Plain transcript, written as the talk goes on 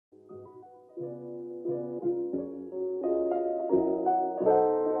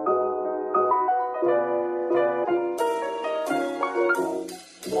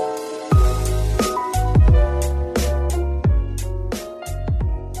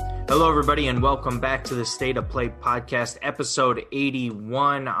Hello, everybody, and welcome back to the State of Play podcast, episode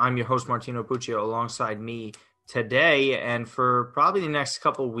 81. I'm your host, Martino Puccio, alongside me today, and for probably the next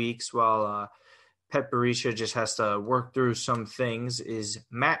couple of weeks, while Pet Barisha just has to work through some things, is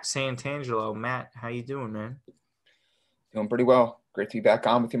Matt Santangelo. Matt, how you doing, man? Doing pretty well. Great to be back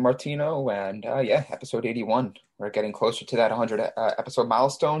on with you, Martino. And episode 81. We're getting closer to that 100 episode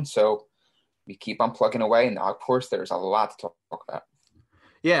milestone, so we keep on plugging away. And of course, there's a lot to talk about.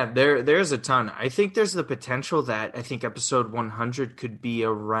 Yeah, there's a ton. I think there's the potential that I think episode 100 could be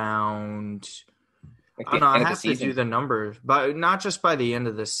around. I don't know. I have to do the numbers, but not just by the end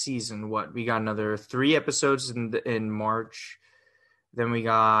of the season. What we got another 3 episodes in March, then we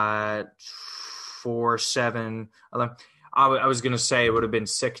got 4, 7, 11. I was gonna say it would have been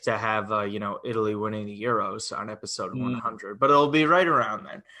sick to have Italy winning the Euros on episode 100, but it'll be right around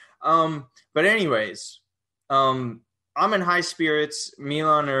then. But anyways, I'm in high spirits.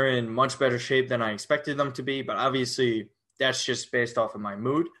 Milan are in much better shape than I expected them to be, but obviously that's just based off of my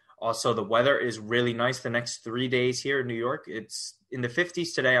mood. Also, the weather is really nice the next 3 days here in New York. It's in the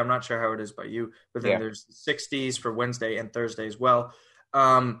 50s today. I'm not sure how it is by you, but then there's 60s for Wednesday and Thursday as well.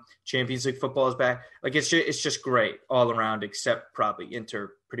 Champions League football is back. Like it's just great all around, except probably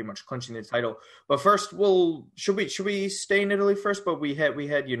Inter pretty much clinching the title. But first, should we stay in Italy first? But we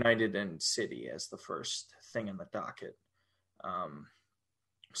had United and City as the first thing in the docket.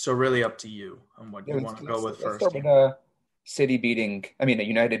 So really up to you on what you want to go with first. Let's start with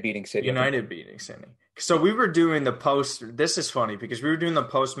United beating City. United beating City. So we were doing the post. This is funny because we were doing the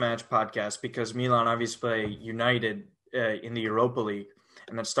post-match podcast because Milan obviously play United in the Europa League,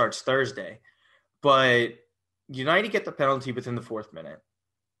 and that starts Thursday. But United get the penalty within the 4th minute.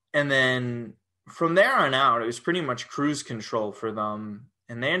 And then from there on out, it was pretty much cruise control for them.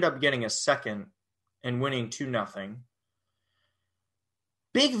 And they end up getting a second and winning 2-0.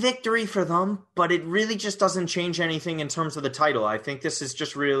 Big victory for them, but it really just doesn't change anything in terms of the title. I think this is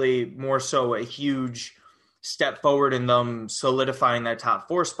just really more so a huge step forward in them solidifying that top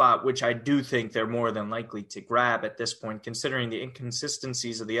 4 spot, which I do think they're more than likely to grab at this point, considering the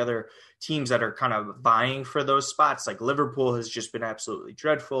inconsistencies of the other teams that are kind of vying for those spots. Like Liverpool has just been absolutely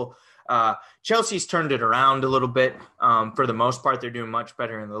dreadful. Chelsea's turned it around a little bit. For the most part, they're doing much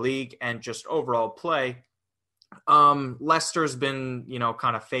better in the league and just overall play. Leicester's been,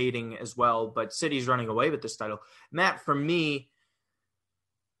 kind of fading as well, but City's running away with this title. Matt, for me,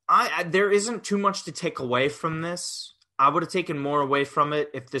 there isn't too much to take away from this. I would have taken more away from it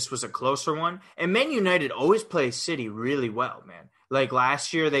if this was a closer one. And Man United always plays City really well, man. Like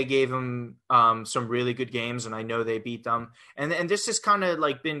last year, they gave them some really good games, and I know they beat them. And this has kind of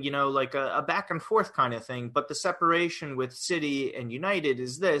like been, like a back and forth kind of thing. But the separation with City and United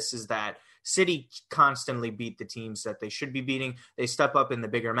is that City constantly beat the teams that they should be beating. They step up in the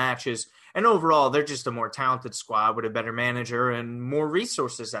bigger matches. And overall, they're just a more talented squad with a better manager and more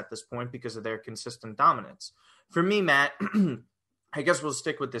resources at this point because of their consistent dominance. For me, Matt, I guess we'll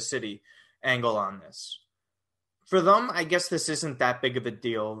stick with the City angle on this. For them, I guess this isn't that big of a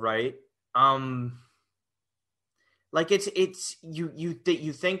deal, right? Like it's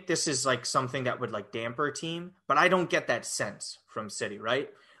you think this is like something that would like damper a team, but I don't get that sense from City, right?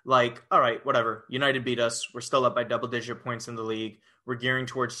 Like, all right, whatever. United beat us. We're still up by double-digit points in the league. We're gearing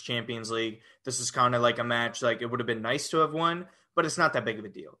towards Champions League. This is kind of like a match. Like, it would have been nice to have won, but it's not that big of a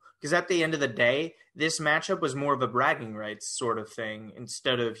deal. Because at the end of the day, this matchup was more of a bragging rights sort of thing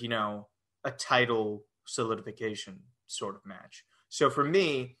instead of, a title solidification sort of match. So for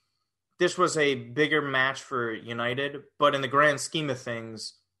me, this was a bigger match for United, but in the grand scheme of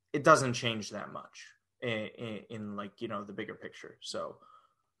things, it doesn't change that much in like, the bigger picture. So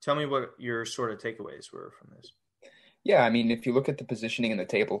tell me what your sort of takeaways were from this. Yeah, I mean, if you look at the positioning in the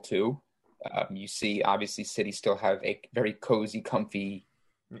table too, you see obviously City still have a very cozy, comfy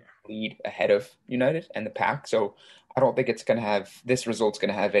lead ahead of United and the pack. So I don't think this result's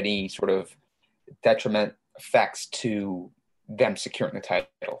going to have any sort of detriment effects to them securing the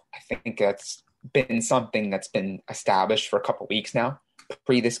title. I think that's been something that's been established for a couple of weeks now.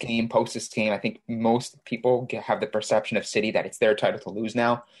 Pre this game, post this game, I think most people have the perception of City that it's their title to lose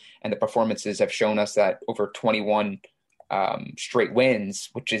now. And the performances have shown us that over 21 straight wins,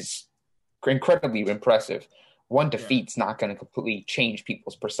 which is incredibly impressive. One defeat's not going to completely change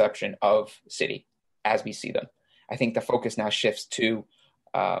people's perception of City as we see them. I think the focus now shifts to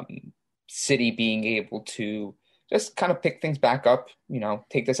City being able to just kind of pick things back up,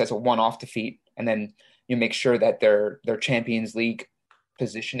 take this as a one-off defeat, and then you make sure that their Champions League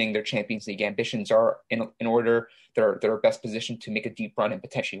positioning, their Champions League ambitions are in order. They're best positioned to make a deep run and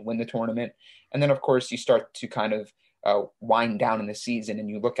potentially win the tournament. And then, of course, you start to kind of wind down in the season and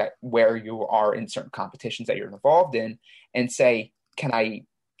you look at where you are in certain competitions that you're involved in and say, can I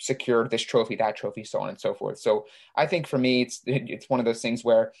secure this trophy, that trophy, so on and so forth. So I think for me, it's one of those things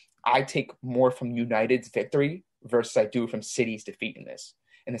where I take more from United's victory versus I do from City's defeat in this,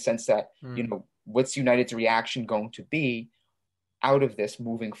 in the sense that, what's United's reaction going to be out of this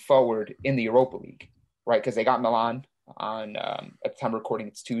moving forward in the Europa League, right? Because they got Milan on, at the time of recording,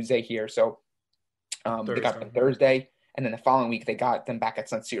 it's Tuesday here. So they got them Thursday, and then the following week, they got them back at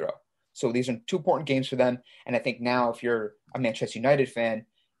San Siro. So these are two important games for them. And I think now if you're a Manchester United fan,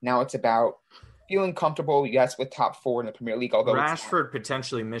 now it's about feeling comfortable, yes, with top four in the Premier League. Although Rashford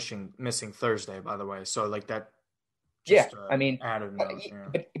potentially missing Thursday, by the way. So like that. Added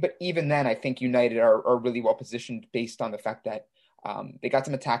note, but even then, I think United are really well positioned based on the fact that they got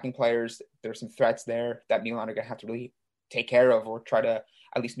some attacking players. There's some threats there that Milan are going to have to really take care of or try to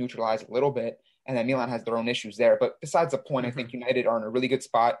at least neutralize a little bit. And then Milan has their own issues there. But besides the point, I think United are in a really good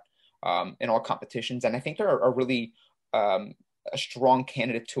spot in all competitions. And I think they're a really a strong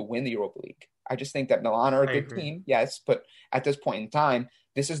candidate to win the Europa League. I just think that Milan are a good team, yes. But at this point in time,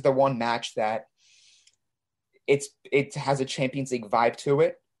 this is the one match that it has a Champions League vibe to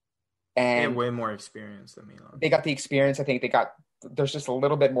it. And they have way more experience than Milan. They got the experience. I think there's just a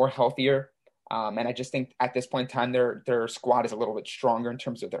little bit more healthier. And I just think at this point in time, their squad is a little bit stronger in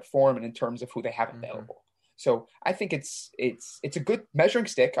terms of their form and in terms of who they have available. So I think it's a good measuring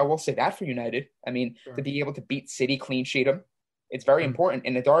stick. I will say that for United. I mean, to be able to beat City, clean sheet them, it's very important.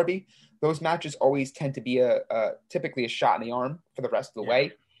 In a derby, those matches always tend to be typically a shot in the arm for the rest of the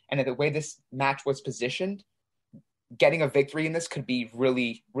way. And the way this match was positioned, getting a victory in this could be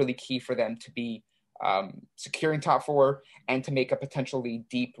really, really key for them to be securing top four and to make a potentially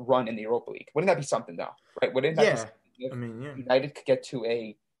deep run in the Europa League. Wouldn't that be something, though? Right? Wouldn't that be something if United could get to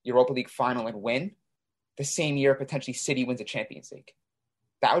a Europa League final and win the same year potentially City wins a Champions League?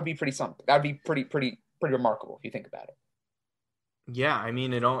 That would be pretty something. That would be pretty remarkable if you think about it. Yeah, I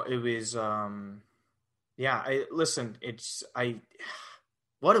mean, it was.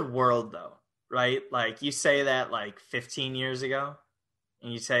 What a world, though, right? Like you say that like 15 years ago,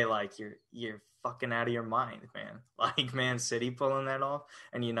 and you say like you're fucking out of your mind, man. Like Man City pulling that off,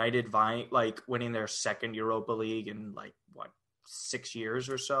 and United winning their second Europa League in like what 6 years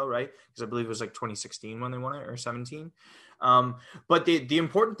or so, right? Because I believe it was like 2016 when they won it, or 17. But the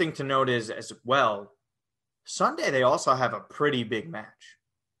important thing to note is as well, Sunday they also have a pretty big match.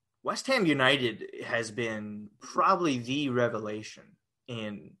 West Ham United has been probably the revelation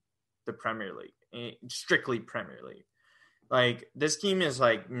in the Premier League, strictly Premier League. Like this team is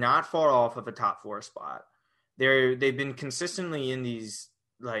like not far off of a top four spot. They've been consistently in these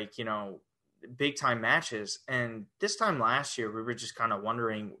big time matches, and this time last year we were just kind of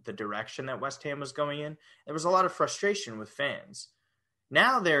wondering the direction that West Ham was going in. There was a lot of frustration with fans.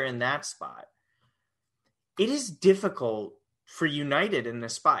 Now they're in that spot. It is difficult for United in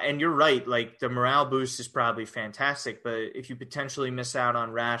this spot. And you're right, like the morale boost is probably fantastic, but if you potentially miss out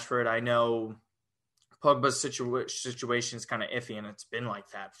on Rashford, I know Pogba's situation is kind of iffy, and it's been like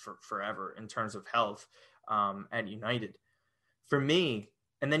that for forever in terms of health at United. For me,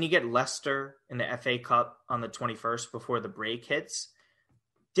 and then you get Leicester in the FA Cup on the 21st before the break hits.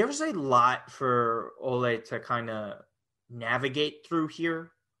 There's a lot for Ole to kind of navigate through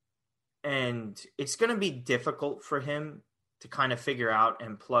here. And it's going to be difficult for him to kind of figure out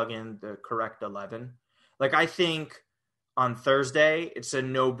and plug in the correct 11. Like, I think on Thursday, it's a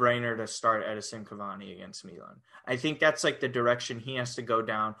no-brainer to start Edison Cavani against Milan. I think that's like the direction he has to go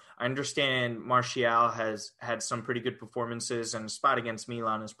down. I understand Martial has had some pretty good performances, and a spot against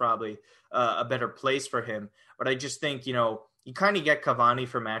Milan is probably a better place for him. But I just think, you kind of get Cavani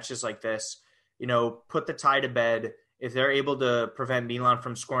for matches like this, put the tie to bed. If they're able to prevent Milan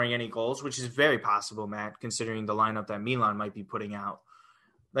from scoring any goals, which is very possible, Matt, considering the lineup that Milan might be putting out,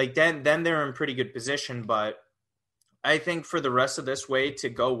 like then they're in pretty good position. But I think for the rest of this way to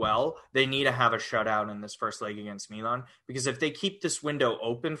go well, they need to have a shutout in this first leg against Milan, because if they keep this window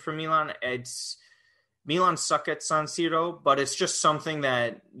open for Milan, Milan suck at San Siro, but it's just something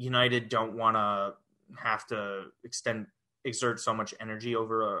that United don't want to have to exert so much energy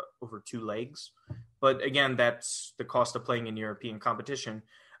over two legs. But again, that's the cost of playing in European competition.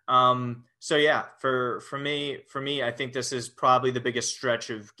 So yeah, for me, I think this is probably the biggest stretch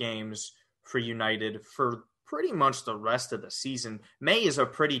of games for United for pretty much the rest of the season. May is a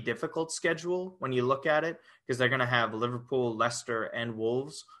pretty difficult schedule when you look at it, because they're going to have Liverpool, Leicester, and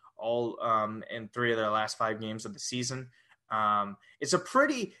Wolves all in 3 of their last 5 games of the season. It's a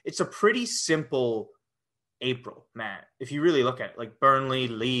pretty simple April, Matt. If you really look at it, like Burnley,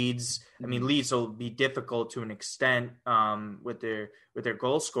 Leeds. I mean, Leeds will be difficult to an extent with their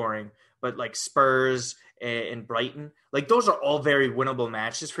goal scoring, but like Spurs and Brighton, like those are all very winnable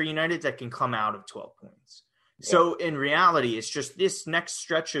matches for United that can come out of 12 points. Yeah. So in reality, it's just this next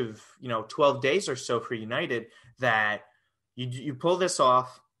stretch of 12 days or so for United that you pull this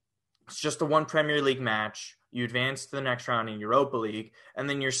off. It's just a one Premier League match. You advance to the next round in Europa League, and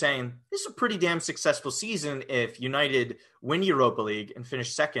then you're saying this is a pretty damn successful season if United win Europa League and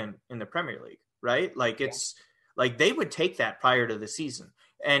finish second in the Premier League, right? Like it's like they would take that prior to the season,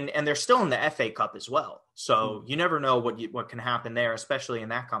 and they're still in the FA Cup as well. So you never know what can happen there, especially in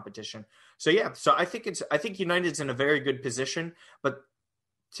that competition. So yeah, so I think United's in a very good position, but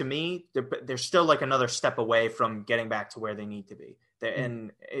to me, they're still like another step away from getting back to where they need to be.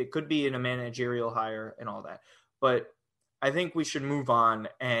 And it could be in a managerial hire and all that. But I think we should move on.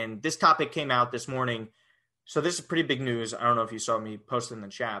 And this topic came out this morning. So this is pretty big news. I don't know if you saw me post in the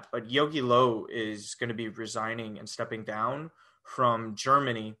chat, but Jogi Löw is going to be resigning and stepping down from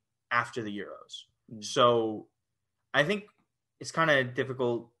Germany after the Euros. So I think it's kind of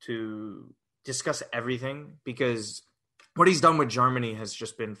difficult to discuss everything because what he's done with Germany has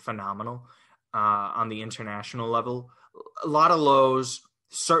just been phenomenal on the international level. A lot of lows,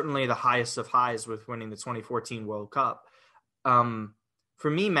 certainly the highest of highs with winning the 2014 World Cup. For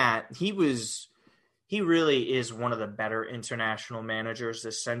me, Matt, he really is one of the better international managers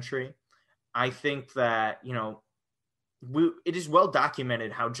this century. I think that, it is well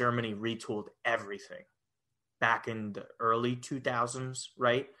documented how Germany retooled everything back in the early 2000s,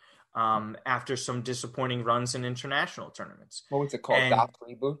 right? After some disappointing runs in international tournaments. What was it called? Das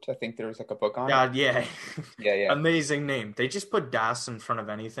Reboot? I think there was like a book on it. Yeah. Yeah. Amazing name. They just put Das in front of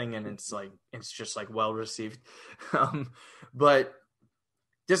anything and it's just like well received. But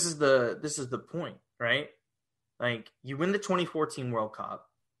this is the point, right? Like you win the 2014 World Cup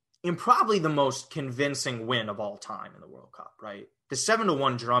in probably the most convincing win of all time in the World Cup, right? The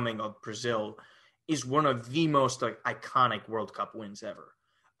 7-1 drumming of Brazil is one of the most iconic World Cup wins ever.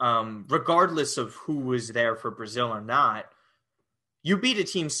 Regardless of who was there for Brazil or not, you beat a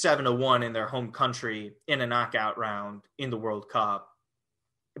team 7-1 in their home country in a knockout round in the World Cup.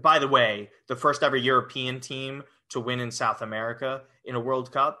 By the way, the first ever European team to win in South America in a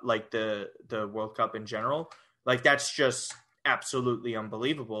World Cup, like the World Cup in general, like that's just absolutely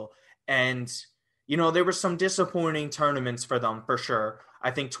unbelievable. And, there were some disappointing tournaments for them for sure.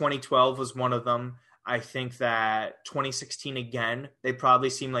 I think 2012 was one of them. I think that 2016, again, they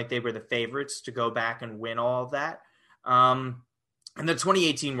probably seemed like they were the favorites to go back and win all of that. And the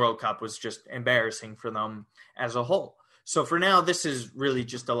 2018 World Cup was just embarrassing for them as a whole. So for now, this is really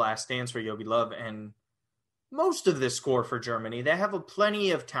just the last dance for Jogi Löw. And most of this score for Germany, they have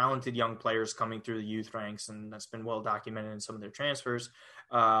plenty of talented young players coming through the youth ranks, and that's been well documented in some of their transfers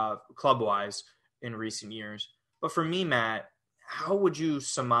club-wise in recent years. But for me, Matt, how would you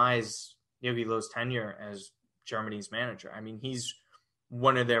surmise Jogi Löw's tenure as Germany's manager? I mean, he's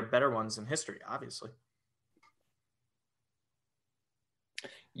one of their better ones in history, obviously.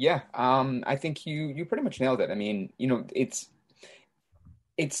 Yeah, I think you pretty much nailed it. I mean, it's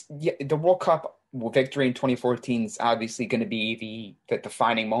the World Cup victory in 2014 is obviously going to be the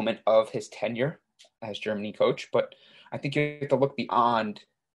defining moment of his tenure as Germany coach. But I think you have to look beyond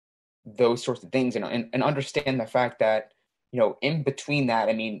those sorts of things and understand the fact that in between that,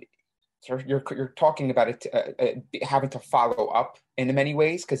 I mean, you're talking about it having to follow up in many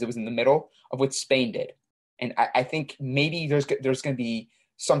ways because it was in the middle of what Spain did, and I think maybe there's going to be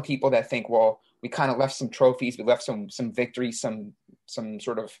some people that think, well, we kind of left some trophies, we left some victories, some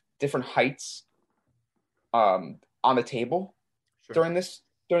sort of different heights on the table during this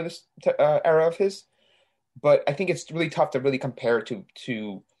era of his, but I think it's really tough to really compare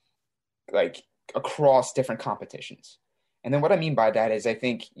to like across different competitions. And then what I mean by that is I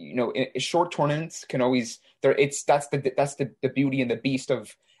think, short tournaments can always that's the beauty and the beast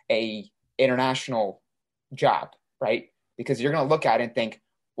of a international job, right? Because you're going to look at it and think,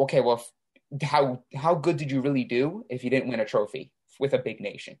 okay, well, how good did you really do if you didn't win a trophy with a big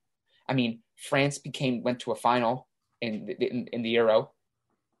nation? I mean, France went to a final in the Euro,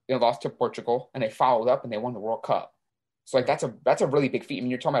 they lost to Portugal, and they followed up and they won the World Cup. So that's a really big feat. I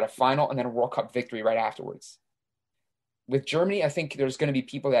mean, you're talking about a final and then a World Cup victory right afterwards. With Germany, I think there's going to be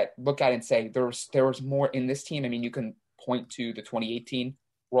people that look at it and say there was more in this team. I mean, you can point to the 2018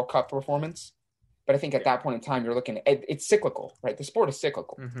 World Cup performance, but I think at that point in time, you're looking at it's cyclical, right? The sport is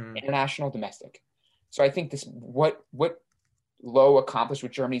cyclical, international, domestic. So I think what Löw accomplished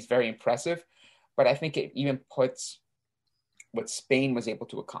with Germany is very impressive, but I think it even puts what Spain was able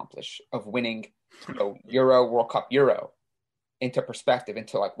to accomplish of winning Euro, World Cup, Euro into perspective,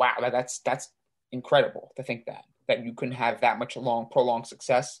 into like, wow, that's incredible to think that you can have that much prolonged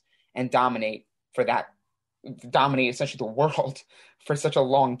success and dominate essentially the world for such a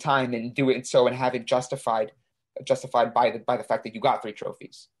long time and do it and have it justified by the fact that you got three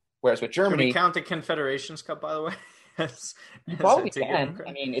trophies. Whereas with Can we Germany, count the Confederations Cup, by the way? you as probably to give them can. I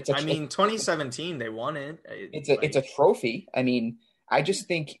credit? mean, I mean, 2017 they won it. it's a trophy. I mean, I just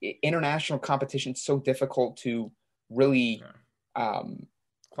think international competition is so difficult to really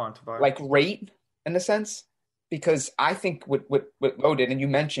quantify, like rate in a sense, because I think what loaded, and you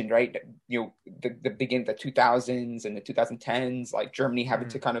mentioned, right, the beginning, the 2000s and the 2010s, like Germany having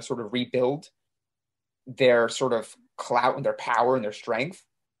to kind of sort of rebuild their sort of clout and their power and their strength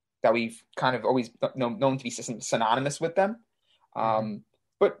that we've kind of always known to be synonymous with them.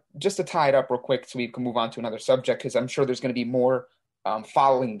 But just to tie it up real quick so we can move on to another subject, because I'm sure there's going to be more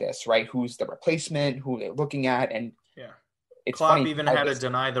following this, right? Who's the replacement, who they're looking at, and it's Klopp funny even had to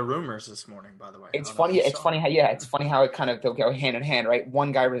deny the rumors this morning, by the way. It's funny how it kind of they'll go hand in hand, right?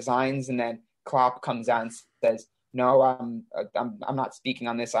 One guy resigns and then Klopp comes out and says, "No, I'm not speaking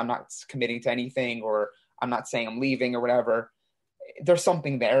on this. I'm not committing to anything, or I'm not saying I'm leaving or whatever." There's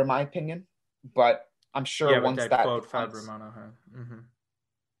something there, in my opinion, but I'm sure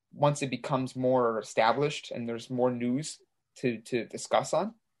once it becomes more established and there's more news to discuss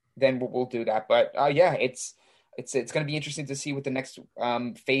on, then we'll do that. But it's going to be interesting to see what the next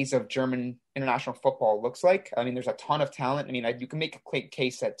phase of German international football looks like. I mean, there's a ton of talent. I mean, you can make a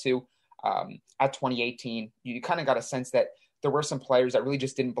case that too. At 2018, you kind of got a sense that there were some players that really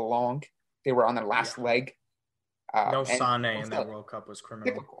just didn't belong. They were on their last leg. No Sané in that World Cup was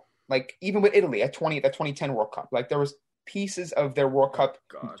criminal. Typical. Like even with Italy at 2010 World Cup, like there was pieces of their World Cup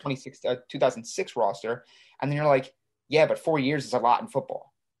 2006 roster, and then you're like, yeah, but 4 years is a lot in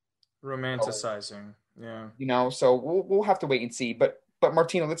football. Romanticizing. Yeah. So we'll have to wait and see. But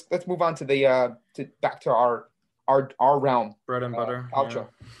Martino, let's move on to back to our realm. Bread and butter. Calcio.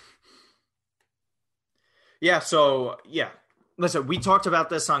 Yeah. So listen, we talked about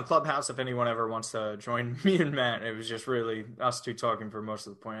this on Clubhouse. If anyone ever wants to join me and Matt, it was just really us two talking for most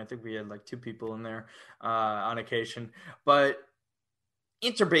of the point. I think we had like two people in there on occasion, but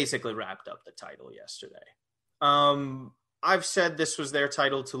Inter basically wrapped up the title yesterday. I've said this was their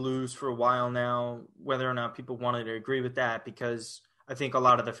title to lose for a while now, whether or not people wanted to agree with that, because I think a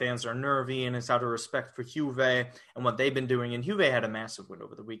lot of the fans are nervy, and it's out of respect for Juve and what they've been doing. And Juve had a massive win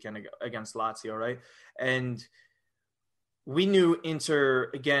over the weekend against Lazio, right? And we knew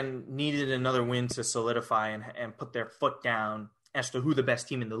Inter, again, needed another win to solidify and put their foot down as to who the best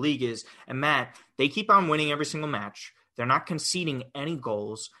team in the league is. And Matt, they keep on winning every single match. They're not conceding any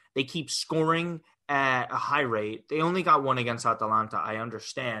goals. They keep scoring at a high rate. They only got one against Atalanta, I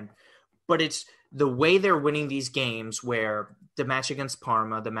understand. But it's the way they're winning these games, where the match against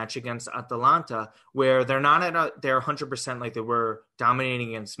Parma, the match against Atalanta, where they're not at their 100% like they were dominating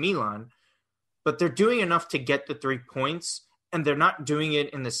against Milan, but they're doing enough to get the 3 points, and they're not doing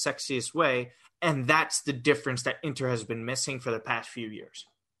it in the sexiest way. And that's the difference that Inter has been missing for the past few years.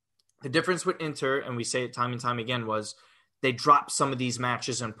 The difference with Inter, and we say it time and time again, was they dropped some of these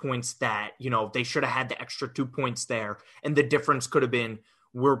matches and points that, they should have had the extra 2 points there. And the difference could have been,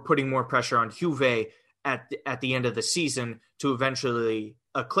 we're putting more pressure on Juve at the end of the season to eventually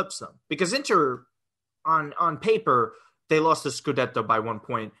eclipse them. Because Inter, on paper, they lost the Scudetto by 1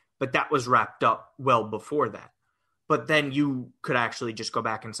 point, but that was wrapped up well before that. But then you could actually just go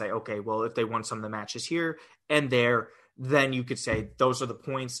back and say, okay, well, if they won some of the matches here and there, then you could say those are the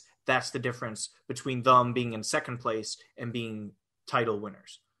points. That's the difference between them being in second place and being title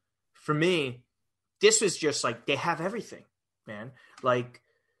winners. For me, this was just like, they have everything, man. Like,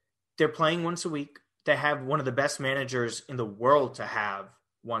 they're playing once a week. They have one of the best managers in the world to have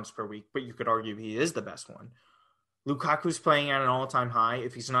once per week, but you could argue he is the best one. Lukaku's playing at an all-time high.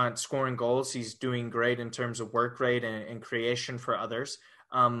 If he's not scoring goals, he's doing great in terms of work rate and creation for others.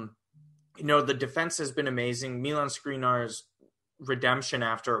 The defense has been amazing. Milan Skriniar's redemption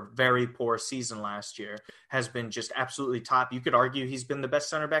after a very poor season last year has been just absolutely top. You could argue he's been the best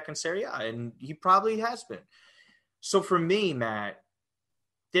center back in Serie A, and he probably has been. So for me, Matt,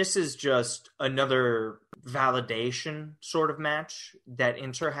 this is just another validation sort of match that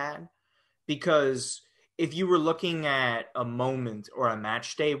Inter had, because if you were looking at a moment or a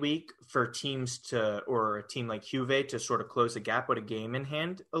match day week for teams or a team like Juve to sort of close the gap with a game in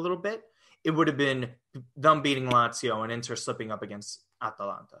hand a little bit, it would have been them beating Lazio and Inter slipping up against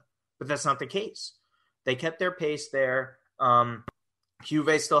Atalanta. But that's not the case. They kept their pace there.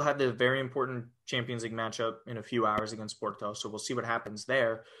 Juve still had the very important Champions League matchup in a few hours against Porto, so we'll see what happens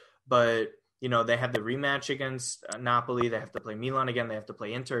there. But They have the rematch against Napoli. They have to play Milan again. They have to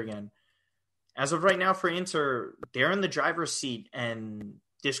play Inter again. As of right now for Inter, they're in the driver's seat, and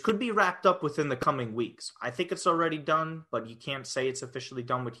this could be wrapped up within the coming weeks. I think it's already done, but you can't say it's officially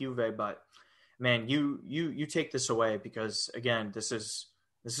done with Juve. But man, you take this away, because again, this is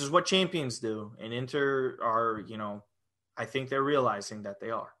what champions do, and Inter are, I think they're realizing that they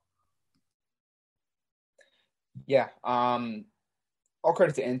are. Yeah, all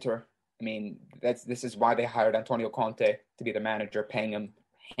credit to Inter. I mean, this is why they hired Antonio Conte to be the manager, paying him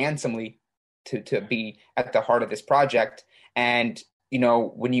handsomely to be at the heart of this project. And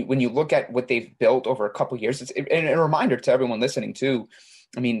when you look at what they've built over a couple of years, it's a reminder to everyone listening too.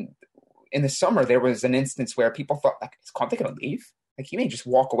 I mean, in the summer there was an instance where people thought, like, is Conte going to leave? Like, he may just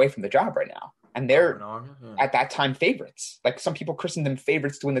walk away from the job right now. And they're at that time favorites. Like, some people christened them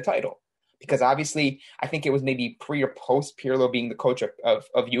favorites to win the title, because obviously I think it was maybe pre or post Pirlo being the coach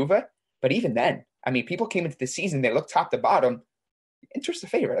of Juve. But even then, I mean, people came into the season, they looked top to bottom. Inter's the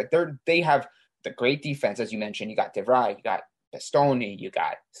favorite. Like, they have the great defense, as you mentioned. You got De Vrij, you got Bastoni, you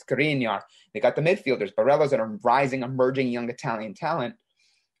got Skriniar. They got the midfielders, Barellas, that are rising, emerging young Italian talent.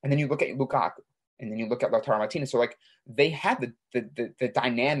 And then you look at Lukaku, and then you look at Lautaro Martinez. So, like, they have the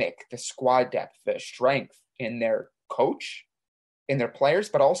dynamic, the squad depth, the strength in their coach, in their players,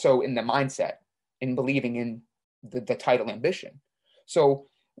 but also in the mindset, in believing in the title ambition. So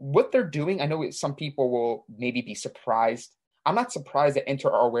what they're doing, I know some people will maybe be surprised. I'm not surprised that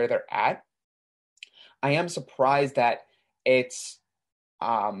Inter are where they're at. I am surprised that it's,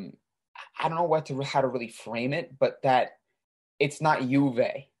 I don't know how to really frame it, but that it's not Juve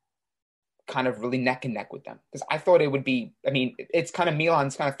kind of really neck and neck with them. Because I thought it would be, I mean, it's kind of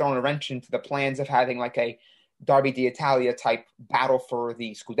Milan's kind of throwing a wrench into the plans of having like a Derby d'Italia type battle for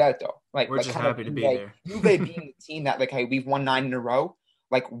the Scudetto. We're just happy to be there. Juve being the team that, like, hey, we've won 9 in a row.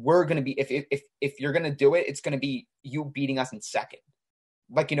 Like, we're going to be, if you're going to do it, it's going to be you beating us in second.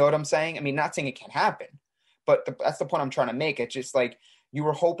 Like, you know what I'm saying? I mean, not saying it can't happen, but that's the point I'm trying to make. It's just like, you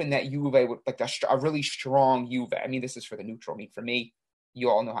were hoping that Juve would, like, a really strong Juve. I mean, this is for the neutral. I mean, for me, you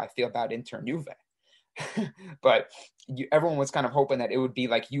all know how I feel about Inter and Juve. But everyone was kind of hoping that it would be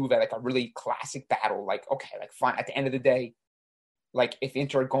like Juve, like a really classic battle. Like, okay, like, fine. At the end of the day, like, if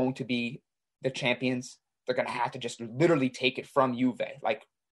Inter are going to be the champions, they're going to have to just literally take it from Juve, like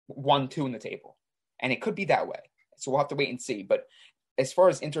 1-2 in the table. And it could be that way. So we'll have to wait and see. But as far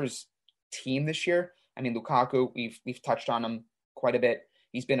as Inter's team this year, I mean, Lukaku, we've touched on him quite a bit.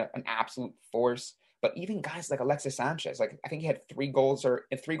 He's been an absolute force. But even guys like Alexis Sanchez, like, I think he had 3 goals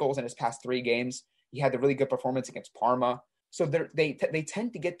in his past 3 games. He had the really good performance against Parma. So they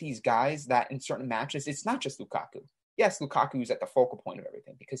tend to get these guys that in certain matches, it's not just Lukaku. Yes, Lukaku is at the focal point of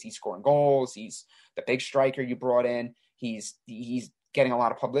everything because he's scoring goals. He's the big striker you brought in. He's getting a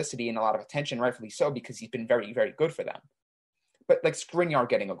lot of publicity and a lot of attention, rightfully so, because he's been very, very good for them. But like Skriniar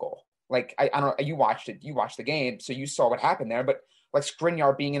getting a goal, like, I don't know, you watched the game, so you saw what happened there. But like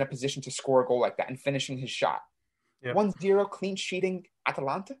Skriniar being in a position to score a goal like that and finishing his shot, 1-0 clean sheeting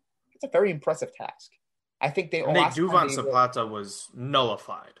Atalanta. It's a very impressive task. I think Duvan Zapata was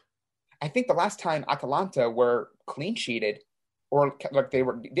nullified. I think the last time Atalanta were clean sheeted, or like they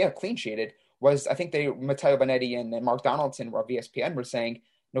were clean sheeted, was, I think Matteo Bonetti and Mark Donaldson were VSPN were saying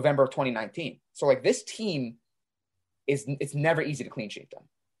November of 2019. So like, this team it's never easy to clean sheet them.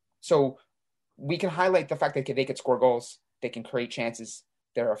 So we can highlight the fact that they could score goals, they can create chances,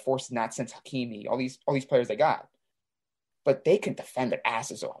 they're a force in that sense. Hakimi, all these players they got, but they can defend their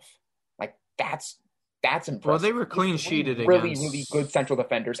asses off. Like, that's impressive. Well, they were clean sheeted really, against really good central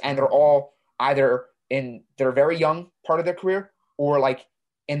defenders, and they're all either in their very young part of their career or like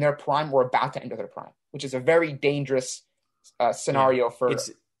in their prime or about to enter their prime, which is a very dangerous scenario for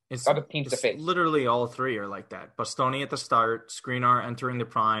other teams to face. Literally, all 3 are like that. Bastoni at the start, Skriniar entering the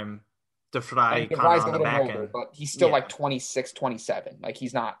prime, De Vrij kind of on the back end, but he's still like 26, 27. Like,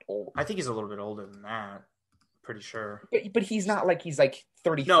 he's not old. I think he's a little bit older than that. Pretty sure. But he's not like he's like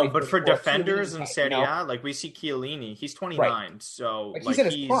 30. No, but for defenders in Serie A, like, we see Chiellini, he's 29, right. So like, he's in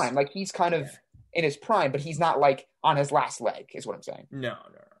his prime. Like, he's kind of in his prime, but he's not like on his last leg, is what I'm saying. No.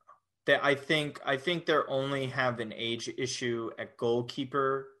 I think they only have an age issue at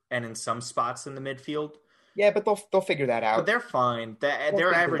goalkeeper and in some spots in the midfield. Yeah, but they'll figure that out. But they're fine.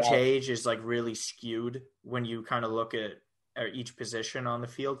 Their average age is like really skewed when you kind of look at each position on the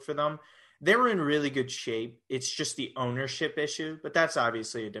field for them. They were in really good shape. It's just the ownership issue, but that's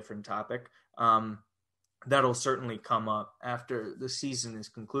obviously a different topic. That'll certainly come up after the season is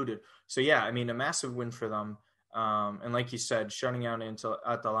concluded. So yeah, I mean, a massive win for them. And like you said, shutting out into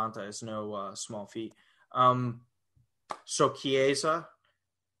Atalanta is no small feat. So Chiesa,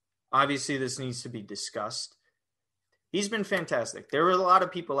 obviously this needs to be discussed. He's been fantastic. There were a lot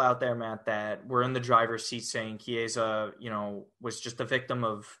of people out there, Matt, that were in the driver's seat saying Chiesa, was just a victim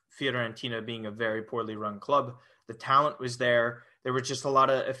of Fiorentina being a very poorly run club. The talent was there. There were just a lot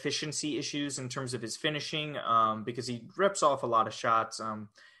of efficiency issues in terms of his finishing because he rips off a lot of shots.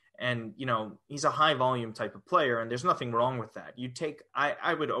 And he's a high volume type of player, and there's nothing wrong with that.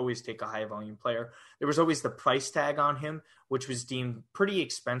 I would always take a high volume player. There was always the price tag on him, which was deemed pretty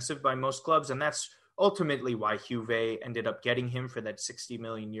expensive by most clubs, and that's ultimately why Juve ended up getting him for that 60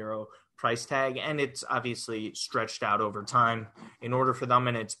 million euro price tag. And it's obviously stretched out over time in order for them.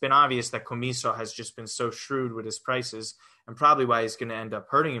 And it's been obvious that Comiso has just been so shrewd with his prices, and probably why he's going to end up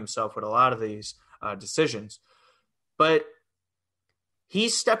hurting himself with a lot of these decisions. But he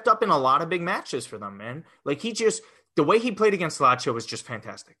stepped up in a lot of big matches for them, man. Like the way he played against Lazio was just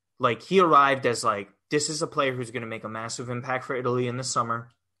fantastic. Like he arrived as this is a player who's going to make a massive impact for Italy in the summer.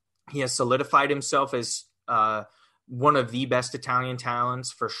 He has solidified himself as one of the best Italian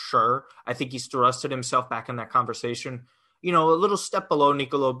talents for sure. I think he's thrusted himself back in that conversation. A little step below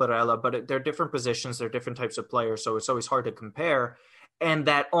Nicolo Barella, but they're different positions. They're different types of players, so it's always hard to compare. And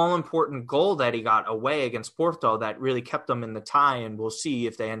that all-important goal that he got away against Porto that really kept them in the tie, and we'll see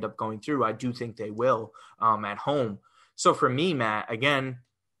if they end up going through. I do think they will at home. So for me, Matt, again,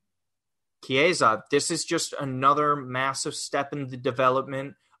 Chiesa, this is just another massive step in the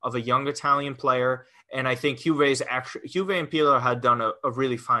development of a young Italian player. And I think Juve and Pirlo had done a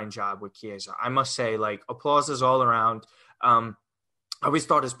really fine job with Chiesa. I must say, applauses all around. I always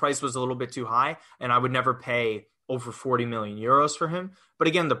thought his price was a little bit too high, and I would never pay over 40 million euros for him. But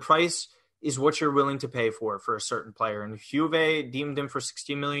again, the price is what you're willing to pay for a certain player. And if Juve deemed him for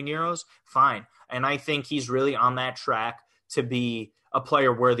 60 million euros, fine. And I think he's really on that track to be a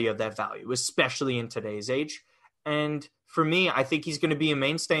player worthy of that value, especially in today's age. And for me, I think he's going to be a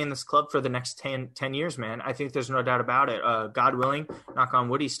mainstay in this club for the next 10 years, man. I think there's no doubt about it. God willing, knock on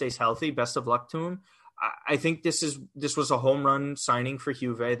wood, he stays healthy. Best of luck to him. I think this was a home run signing for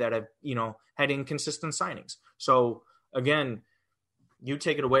Juve that had inconsistent signings. So again, you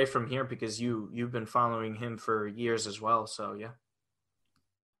take it away from here because you've been following him for years as well. So yeah.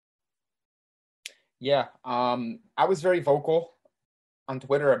 Yeah. I was very vocal on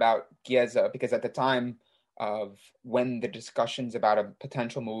Twitter about Chiesa because at the time of when the discussions about a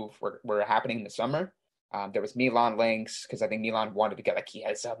potential move were happening in the summer, there was Milan links because I think Milan wanted to get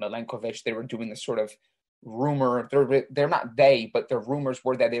Chiesa, Milenkovic. They were doing this sort of rumor. They're not but the rumors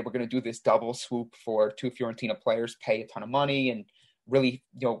were that they were going to do this double swoop for two Fiorentina players, pay a ton of money, and really,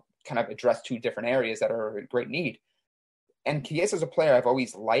 kind of address two different areas that are in great need. And Chiesa is a player I've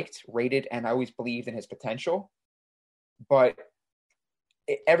always liked, rated, and I always believed in his potential. But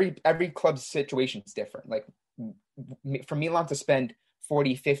every club's situation is different. Like for Milan to spend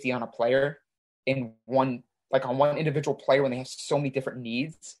 40, 50 on a player on one individual player when they have so many different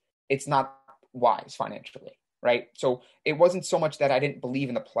needs, it's not wise financially, right? So it wasn't so much that I didn't believe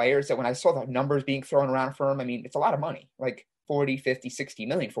in the players, that when I saw the numbers being thrown around for him, I mean, it's a lot of money, like 40, 50, 60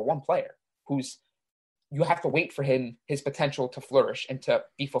 million for one player who's, you have to wait for his potential to flourish and to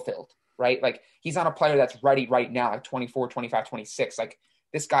be fulfilled, right? Like he's not a player that's ready right now, like 24, 25, 26. Like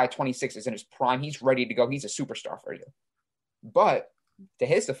this guy, 26, is in his prime. He's ready to go. He's a superstar for you. But to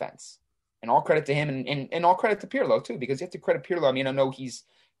his defense, and all credit to him and all credit to Pirlo too, because you have to credit Pirlo. I mean, I know he's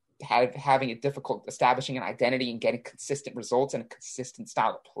having it difficult establishing an identity and getting consistent results and a consistent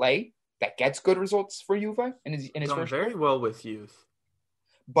style of play that gets good results for Juve in his done first very year. well with youth.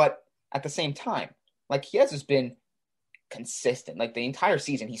 But at the same time, like Chiesa's been consistent. Like the entire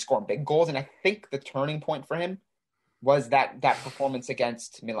season, he's scoring big goals, and I think the turning point for him was that performance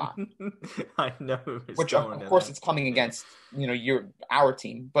against Milan. I know, which of course it's coming against our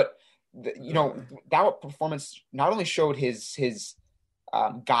team, but that performance not only showed his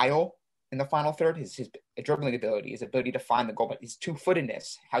guile in the final third, his dribbling ability, his ability to find the goal, but his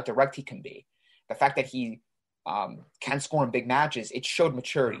two-footedness, how direct he can be, the fact that he can score in big matches, it showed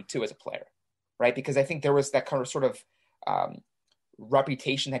maturity too as a player, right? Because I think there was that kind of sort of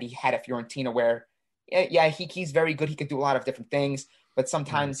reputation that he had at Fiorentina where, yeah, he's very good. He could do a lot of different things, but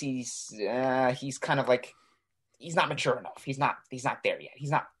sometimes he's kind of like, he's not mature enough. He's not there yet.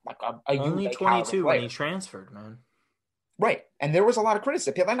 He's not like a only 22 when he transferred, man. Right. And there was a lot of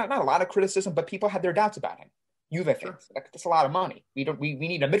criticism. Not a lot of criticism, but people had their doubts about him. Juve fans. Sure. Like, that's a lot of money. We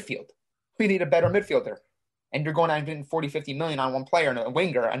need a midfield. We need a better midfielder. And you're going out and getting 40, 50 million on one player and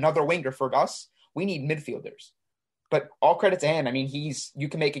another winger for us. We need midfielders. But all credit to him. I mean, you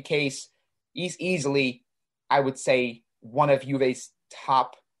can make a case. He's easily, I would say, one of Juve's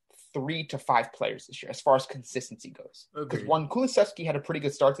top 3 to 5 players this year as far as consistency goes. Because one, Kulusevski had a pretty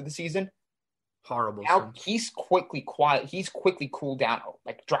good start to the season. Horrible. Now he's quickly quiet. He's quickly cooled down,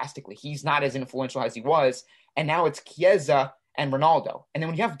 like drastically. He's not as influential as he was. And now it's Chiesa and Ronaldo. And then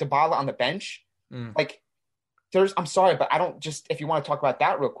when you have Dybala on the bench, like I'm sorry, but I don't just, if you want to talk about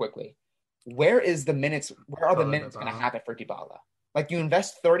that real quickly, where are the minutes going to happen for Dybala? Like you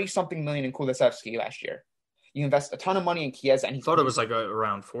invest 30-something million in Kulusevski last year. You invest a ton of money in Chiesa. And I thought it was like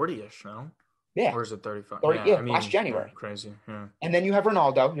around 40-ish, no? Yeah. Or is it 35? 30, yeah, I mean, last January. Crazy, yeah. And then you have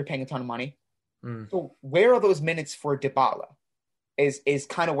Ronaldo. You're paying a ton of money. So where are those minutes for Dybala is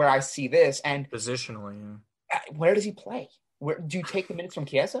kind of where I see this. And positionally, where does he play? Where do you take the minutes from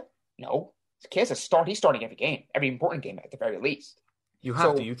Chiesa? No. Chiesa he's starting every game, every important game at the very least. You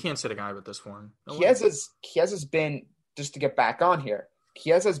have to. You can't sit a guy with this form. No Chiesa's been, just to get back on here,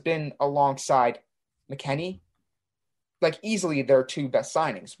 Chiesa's been alongside McKennie. Like easily their two best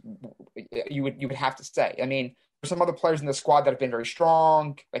signings, you would have to say. I mean, there's some other players in the squad that have been very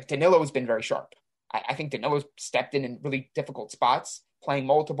strong. Like Danilo's been very sharp. I think Danilo's stepped in really difficult spots, playing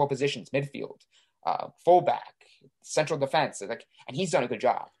multiple positions, midfield, fullback, central defense, and he's done a good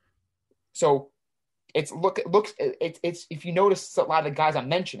job. So it's if you notice a lot of the guys I'm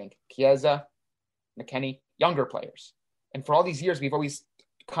mentioning, Chiesa, McKennie, younger players, and for all these years we've always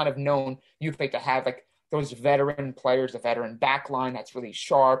kind of known Juve to have like those veteran players, a veteran back line that's really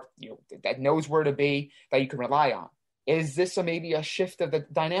sharp, that knows where to be, that you can rely on. Is this maybe a shift of the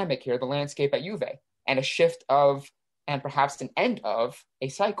dynamic here, the landscape at Juve, and a shift of, and perhaps an end of a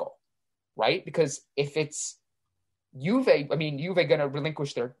cycle, right? Because if it's Juve going to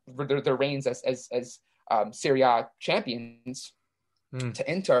relinquish their reigns as Serie A champions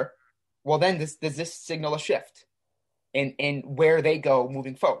to Inter, well then does this signal a shift in where they go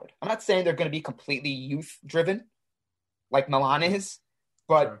moving forward? I'm not saying they're going to be completely youth driven like Milan is,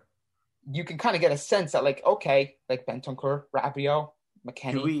 but you can kind of get a sense that like Bentancur, Rabiot,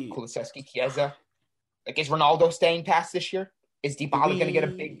 McKennie, Kulusevski, Chiesa, is Ronaldo staying past this year? Is Dybala going to get a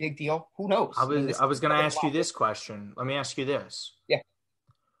big deal? Who knows? I was going to ask you this question. Let me ask you this. Yeah.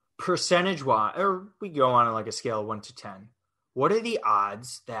 Percentage-wise, or we go on like a scale of 1 to 10. What are the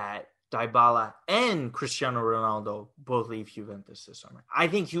odds that Dybala and Cristiano Ronaldo both leave Juventus this summer? I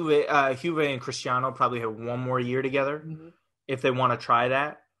think Juve and Cristiano probably have one more year together if they want to try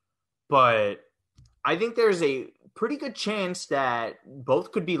that. But I think there's a pretty good chance that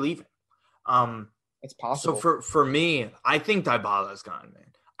both could be leaving. It's possible. So for me, I think Dybala's gone, man.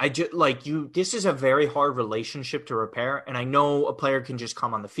 This is a very hard relationship to repair. And I know a player can just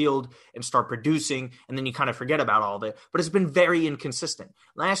come on the field and start producing, and then you kind of forget about all of it. But it's been very inconsistent.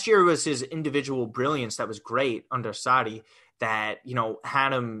 Last year was his individual brilliance that was great under Sarri that,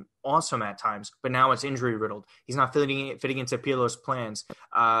 had him awesome at times. But now it's injury riddled. He's not fitting into Pirlo's plans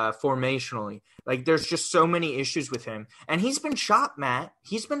formationally. Like, there's just so many issues with him. And he's been shopped, Matt.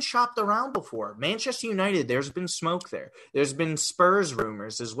 He's been shopped around before. Manchester United, there's been smoke there. There's been Spurs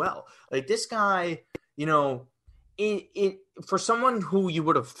rumors as well. Like, this guy, for someone who you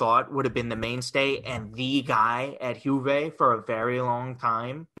would have thought would have been the mainstay and the guy at Juve for a very long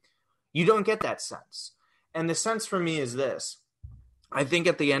time, you don't get that sense. And the sense for me is this. I think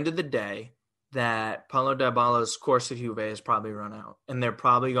at the end of the day that Paulo Dybala's course at Juve has probably run out. And they're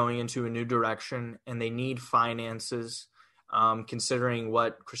probably going into a new direction. And they need finances, considering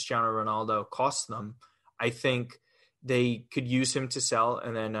what Cristiano Ronaldo costs them. I think they could use him to sell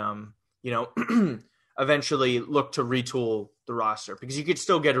and then, eventually look to retool the roster. Because you could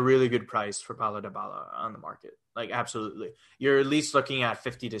still get a really good price for Paulo Dybala on the market. Like, absolutely. You're at least looking at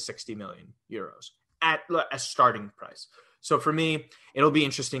 50 to 60 million euros. At a starting price. So for me, it'll be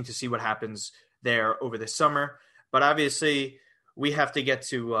interesting to see what happens there over the summer. But obviously, we have to get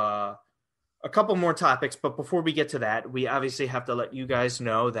to a couple more topics. But before we get to that, we obviously have to let you guys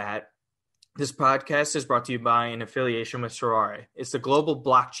know that this podcast is brought to you by an affiliation with Sorare. It's the global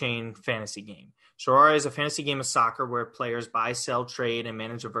blockchain fantasy game. Sorare is a fantasy game of soccer where players buy, sell, trade, and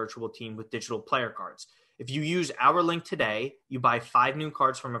manage a virtual team with digital player cards. If you use our link today, you buy 5 new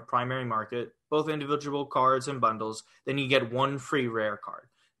cards from a primary market, both individual cards and bundles, then you get 1 free rare card.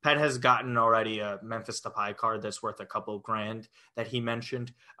 Pet has gotten already a Memphis Depay card that's worth a couple grand that he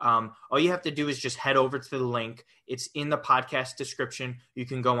mentioned. All you have to do is just head over to the link. It's in the podcast description. You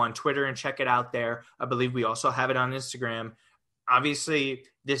can go on Twitter and check it out there. I believe we also have it on Instagram. Obviously,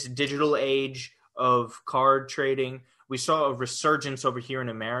 this digital age of card trading, we saw a resurgence over here in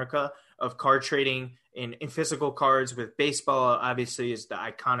America of card trading in physical cards with baseball, obviously, is the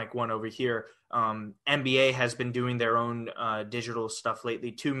iconic one over here. NBA has been doing their own digital stuff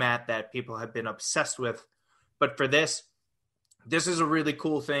lately too, Matt, that people have been obsessed with. But for this, this is a really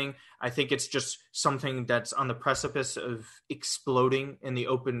cool thing. I think it's just something that's on the precipice of exploding in the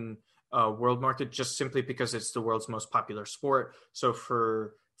open world market, just simply because it's the world's most popular sport. So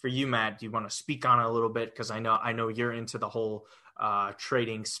for you, Matt, do you want to speak on it a little bit? Because I know you're into the whole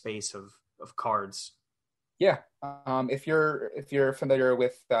trading space of cards. Yeah. If you're familiar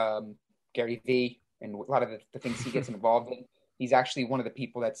with Gary Vee and a lot of the things he gets involved in, he's actually one of the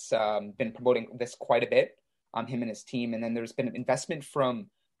people that's been promoting this quite a bit. Him and his team, and then there's been investment from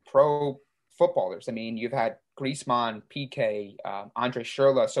pro footballers. I mean, you've had Griezmann, PK, Andre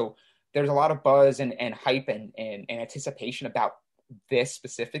Schurrle. So there's a lot of buzz and hype and anticipation about this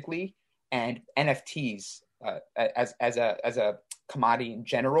specifically, and NFTs as a commodity in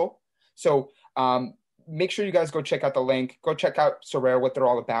general. So make sure you guys go check out the link. Go check out Sorare, what they're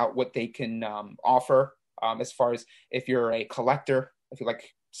all about, what they can offer as far as if you're a collector, if you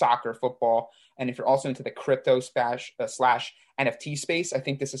like soccer, football, and if you're also into the crypto slash NFT space. I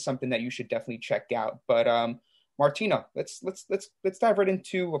think this is something that you should definitely check out. But Martino, let's dive right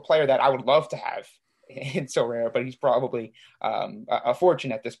into a player that I would love to have in Sorare, but he's probably a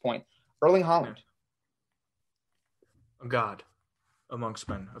fortune at this point. Erling Haaland. A god amongst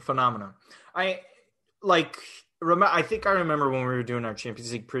men, a phenomenon. I think I remember when we were doing our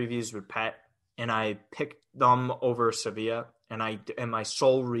Champions League previews with Pat, and I picked them over Sevilla, and my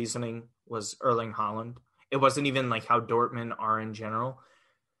sole reasoning was Erling Haaland. It wasn't even like how Dortmund are in general.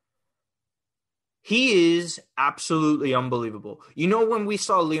 He is absolutely unbelievable. You know, when we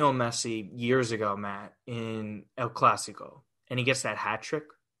saw Leo Messi years ago, Matt, in El Clasico, and he gets that hat trick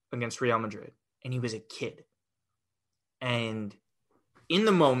against Real Madrid, and he was a kid. And in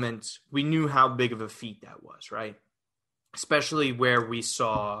the moment, we knew how big of a feat that was, right? Especially where we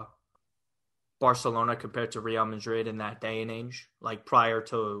saw Barcelona compared to Real Madrid in that day and age, like prior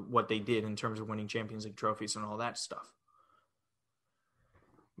to what they did in terms of winning Champions League trophies and all that stuff.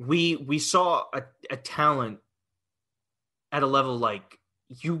 We saw a talent at a level like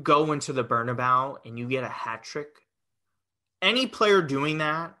you go into the Bernabeu and you get a hat trick. Any player doing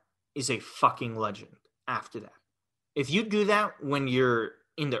that is a fucking legend after that. If you do that when you're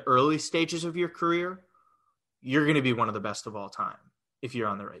in the early stages of your career, you're going to be one of the best of all time if you're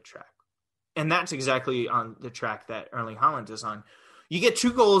on the right track. And that's exactly on the track that Erling Haaland is on. You get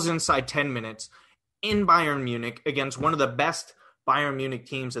 2 goals inside 10 minutes in Bayern Munich against one of the best Bayern Munich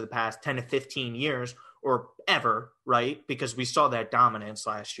teams of the past 10 to 15 years or ever, right? Because we saw that dominance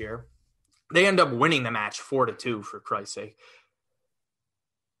last year. They end up winning the match 4-2, for Christ's sake.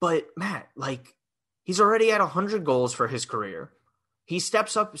 But Matt, he's already at 100 goals for his career. He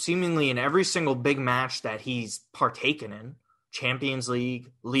steps up seemingly in every single big match that he's partaken in, Champions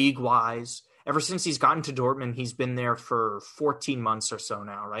League, league-wise. Ever since he's gotten to Dortmund, he's been there for 14 months or so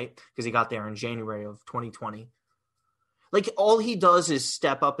now, right? Because he got there in January of 2020. All he does is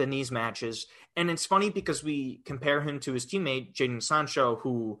step up in these matches. And it's funny because we compare him to his teammate, Jadon Sancho,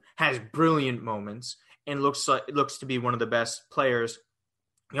 who has brilliant moments and looks to be one of the best players,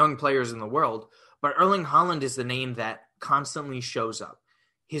 young players in the world. But Erling Haaland is the name that constantly shows up.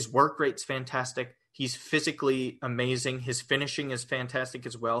 His work rate's fantastic. He's physically amazing. His finishing is fantastic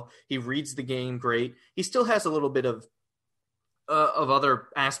as well. He reads the game great. He still has a little bit of other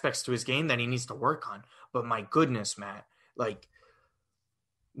aspects to his game that he needs to work on. But my goodness, Matt,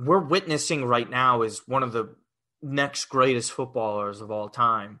 we're witnessing right now is one of the next greatest footballers of all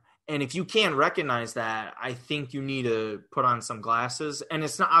time. And if you can't recognize that, I think you need to put on some glasses. And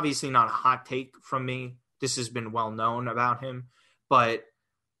it's obviously not a hot take from me. This has been well known about him. But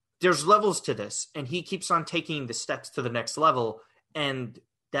there's levels to this. And he keeps on taking the steps to the next level. And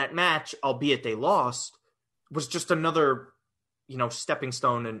that match, albeit they lost, was just another, stepping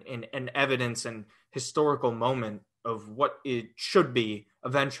stone and evidence and historical moment of what it should be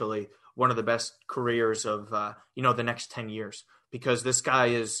eventually one of the best careers of, the next 10 years. Because this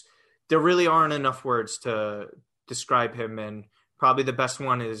guy there really aren't enough words to describe him. And probably the best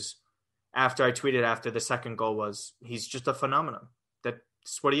one is after I tweeted after the second goal was he's just a phenomenon.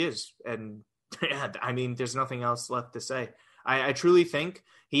 That's what he is. And yeah, I mean, there's nothing else left to say. I truly think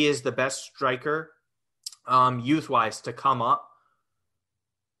he is the best striker youth-wise to come up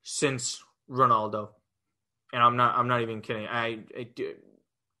since Ronaldo. And I'm not even kidding. I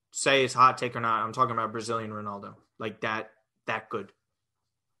say it's a hot take or not. I'm talking about Brazilian Ronaldo. That good.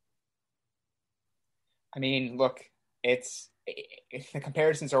 I mean, look, the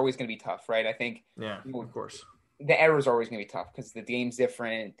comparisons are always going to be tough, right? I think, of course, the errors are always going to be tough because the game's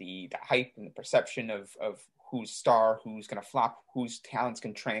different. The hype and the perception of who's star, who's going to flop, whose talents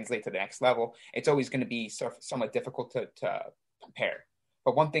can translate to the next level. It's always going to be somewhat difficult to compare.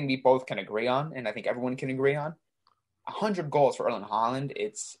 But one thing we both can agree on, and I think everyone can agree on, 100 goals for Erling Haaland.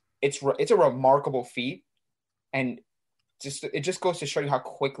 It's a remarkable feat, and it just goes to show you how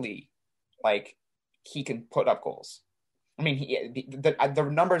quickly like he can put up goals. I mean, the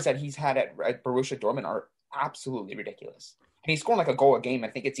numbers that he's had at Borussia Dortmund are absolutely ridiculous. And he's scoring like a goal a game. I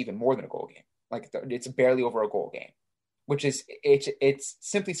think it's even more than a goal a game. Like it's barely over a goal game, which is it's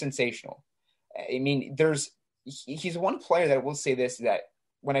simply sensational. I mean, he's one player that I will say this, that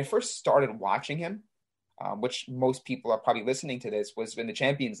when I first started watching him, which most people are probably listening to this, was in the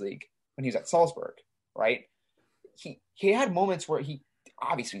Champions League when he was at Salzburg, right? He had moments where he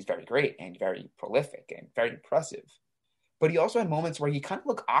obviously is very great and very prolific and very impressive, but he also had moments where he kind of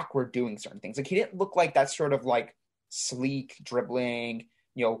looked awkward doing certain things. Like he didn't look like that sort of like sleek dribbling,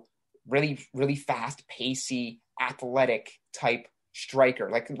 really, really fast, pacey, athletic type striker,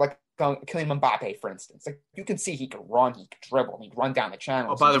 like Kylian Mbappe, for instance. Like you can see he could run, he could dribble, he'd run down the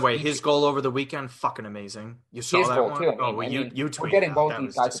channel. Oh, by the way, his goal over the weekend, fucking amazing. You saw that one? Too. I mean, you tweeted. We're getting both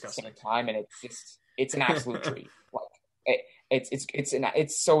these guys disgusting. At the same time, and it's an absolute treat. Like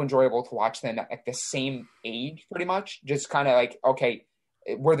it's so enjoyable to watch them at the same age, pretty much. Just kind of like, okay,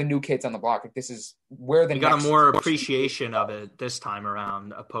 we're the new kids on the block. Like we got a more appreciation of it this time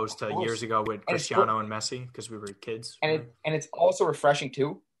around, opposed to years ago with Cristiano and Messi, because we were kids. And it's also refreshing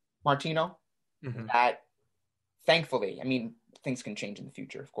too, Martino, that thankfully, I mean, things can change in the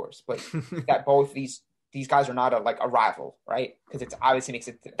future, of course, but that both these guys are not a rival, right? Because it obviously makes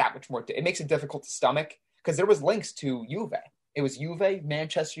it that much more. It makes it difficult to stomach, because there was links to Juve. It was Juve,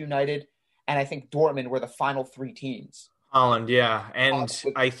 Manchester United, and I think Dortmund were the final three teams. Holland, yeah. And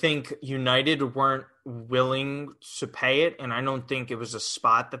I think United weren't willing to pay it, and I don't think it was a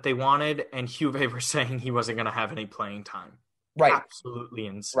spot that they wanted, and Juve were saying he wasn't going to have any playing time. Right. Absolutely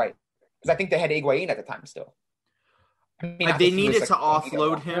insane. Right. Because I think they had Higuain at the time still. I mean, they needed to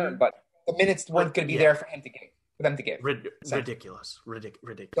offload him. But the minutes weren't going to be there for them to give. Ridiculous.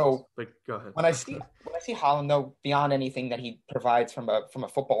 So, but go ahead. When I see Haaland, though, beyond anything that he provides from a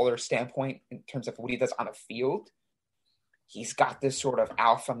footballer standpoint in terms of what he does on the field, he's got this sort of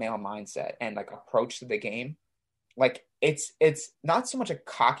alpha male mindset and like approach to the game. Like it's not so much a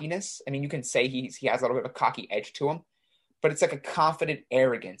cockiness. I mean, you can say he has a little bit of a cocky edge to him, but it's like a confident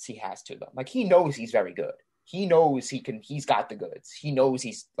arrogance he has to them. Like he knows he's very good. He knows he's got the goods. He knows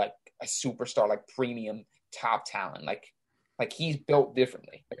he's like a superstar, like premium top talent. Like he's built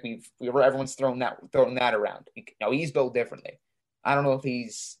differently. Like everyone's throwing that around. He's built differently. I don't know if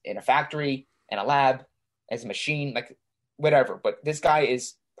he's in a factory, in a lab, as a machine, like whatever. But this guy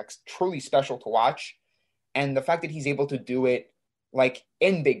is like truly special to watch. And the fact that he's able to do it like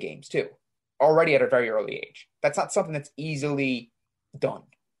in big games too, already at a very early age. That's not something that's easily done.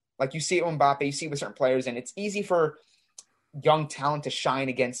 Like you see it with Mbappe, you see it with certain players, and it's easy for young talent to shine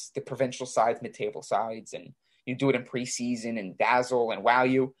against the provincial sides, mid-table sides, and you do it in preseason and dazzle and wow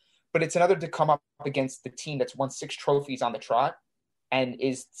you. But it's another to come up against the team that's won 6 trophies on the trot and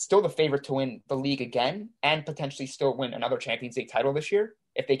is still the favorite to win the league again and potentially still win another Champions League title this year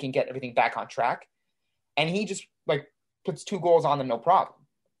if they can get everything back on track. And he just like puts 2 goals on them, no problem.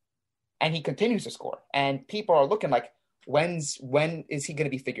 And he continues to score. And people are looking like, when is he going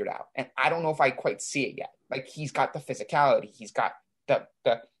to be figured out? And I don't know if I quite see it yet. Like he's got the physicality. He's got the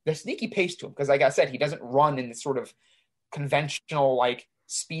sneaky pace to him. Because like I said, he doesn't run in this sort of conventional like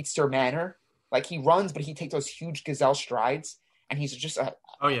speedster manner. Like he runs, but he takes those huge gazelle strides. And he's just a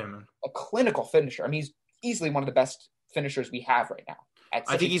clinical finisher. I mean, he's easily one of the best finishers we have right now.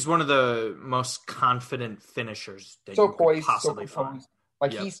 I think he's one of the most confident finishers that you could possibly find.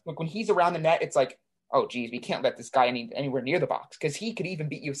 Like when he's around the net, it's like, oh, geez, we can't let this guy anywhere near the box because he could even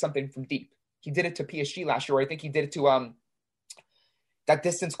beat you with something from deep. He did it to PSG last year. I think he did it to that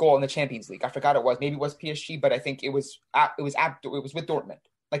distance goal in the Champions League. I forgot it was. Maybe it was PSG, but I think it was with Dortmund.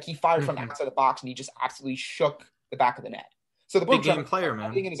 Like he fired from outside the box and he just absolutely shook the back of the net. So the big game player,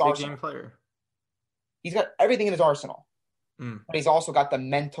 man. Big game player. He's got everything in his arsenal, but he's also got the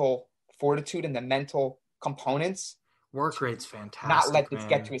mental fortitude and the mental components. Work rate's fantastic. Not let this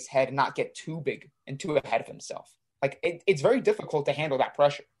get to his head and not get too big and too ahead of himself. Like it's very difficult to handle that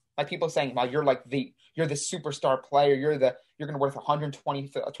pressure. Like people saying, "Well, you're the superstar player. You're going to worth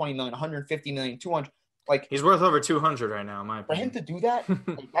 120 million, 150 million, 200." Like he's worth over 200 right now. In my opinion. For him to do that,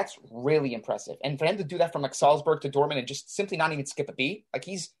 that's really impressive. And for him to do that from like Salzburg to Dortmund and just simply not even skip a beat, like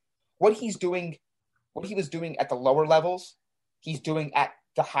what he was doing at the lower levels, he's doing at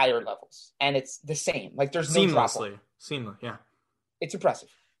the higher levels, and it's the same. Like there's no drop. Seamless, yeah. It's impressive.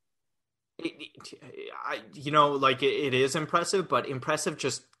 It is impressive, but impressive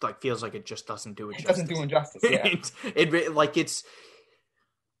just like feels like it just doesn't do it justice. It doesn't do him justice, yeah.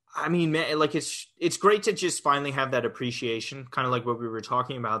 I mean, man, like it's great to just finally have that appreciation, kind of like what we were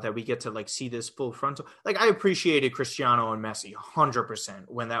talking about, that we get to like see this full frontal. Like I appreciated Cristiano and Messi 100%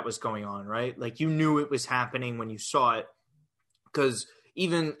 when that was going on, right? Like you knew it was happening when you saw it, because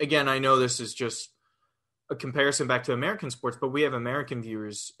even again, I know this is just a comparison back to American sports, but we have American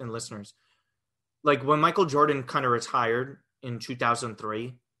viewers and listeners. Like when Michael Jordan kind of retired in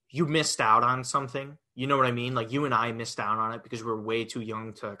 2003, you missed out on something. You know what I mean? Like you and I missed out on it because we were way too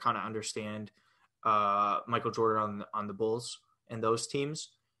young to kind of understand Michael Jordan on the Bulls and those teams.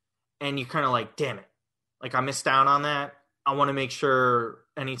 And you kind of like, damn it, like I missed out on that. I want to make sure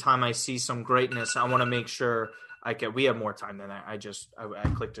anytime I see some greatness, I want to make sure I get. We have more time than that. I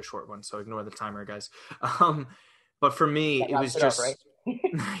clicked a short one, so ignore the timer, guys. But for me, it was just. Right?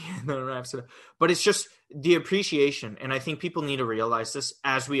 But it's just the appreciation, and I think people need to realize this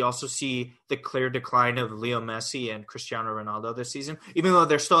as we also see the clear decline of Leo Messi and Cristiano Ronaldo this season, even though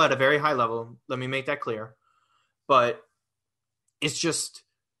they're still at a very high level. Let me make that clear. But it's just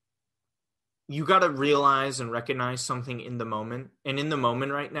you got to realize and recognize something in the moment. And in the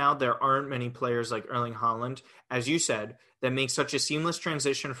moment right now, there aren't many players like Erling Haaland, as you said, that make such a seamless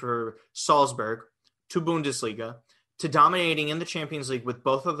transition for Salzburg to Bundesliga, to dominating in the Champions League with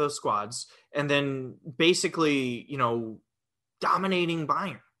both of those squads, and then basically, dominating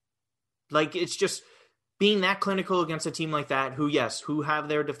Bayern. Like, it's just being that clinical against a team like that, who have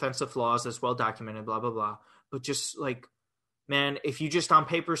their defensive flaws that's well documented, blah, blah, blah. But just like, man, if you just on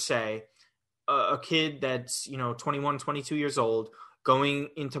paper say a kid that's, 21, 22 years old going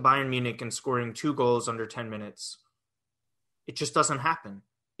into Bayern Munich and scoring 2 goals under 10 minutes, it just doesn't happen.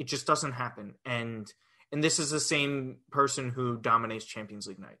 It just doesn't happen. And this is the same person who dominates Champions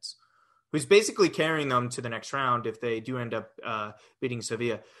League nights, who's basically carrying them to the next round if they do end up beating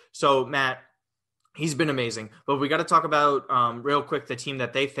Sevilla. So, Matt, he's been amazing. But we got to talk about real quick the team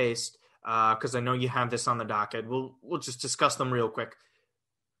that they faced, because I know you have this on the docket. We'll just discuss them real quick.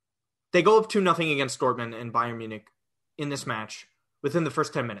 They go up 2-0 against Dortmund and Bayern Munich in this match within the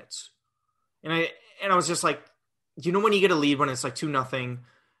first 10 minutes. And I was just like, when you get a lead when it's like 2-0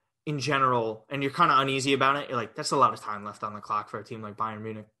 in general and you're kind of uneasy about it, you're like, that's a lot of time left on the clock for a team like Bayern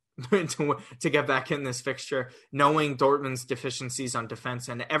Munich to get back in this fixture, knowing Dortmund's deficiencies on defense.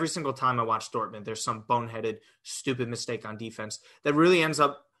 And every single time I watch Dortmund, there's some boneheaded, stupid mistake on defense that really ends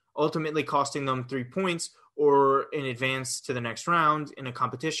up ultimately costing them 3 points or an advance to the next round in a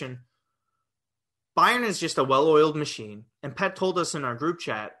competition. Bayern is just a well-oiled machine, and Pet told us in our group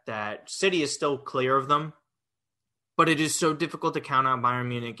chat that City is still clear of them, but it is so difficult to count out Bayern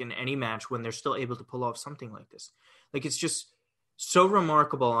Munich in any match when they're still able to pull off something like this. Like, it's just so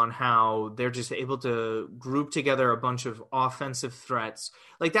remarkable on how they're just able to group together a bunch of offensive threats.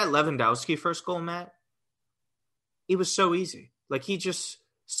 Like that Lewandowski first goal, Matt, it was so easy. Like, he just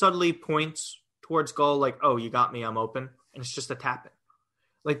subtly points towards goal like, oh, you got me, I'm open, and it's just a tap-in.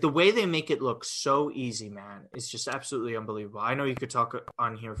 Like, the way they make it look so easy, man, is just absolutely unbelievable. I know you could talk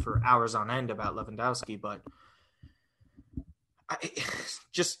on here for hours on end about Lewandowski, but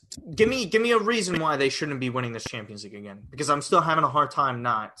just give me a reason why they shouldn't be winning this Champions League again, because I'm still having a hard time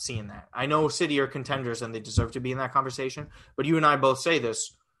not seeing that. I know City are contenders and they deserve to be in that conversation, but you and I both say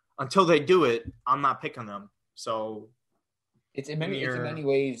this. Until they do it, I'm not picking them. So it's in many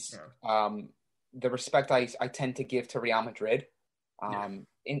ways the respect I tend to give to Real Madrid.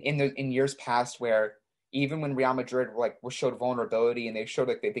 In years past, where even when Real Madrid was showed vulnerability and they showed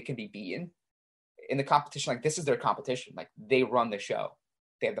like they can be beaten in the competition, like this is their competition. Like they run the show.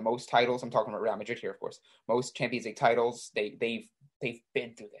 They have the most titles. I'm talking about Real Madrid here, of course. Most Champions League titles. They've been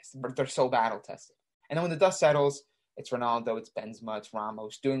through this. They're so battle tested. And then when the dust settles, it's Ronaldo, it's Benzema, it's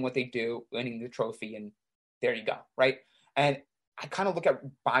Ramos doing what they do, winning the trophy, and there you go, right? And I kind of look at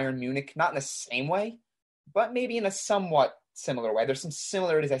Bayern Munich not in the same way, but maybe in a somewhat similar way. There's some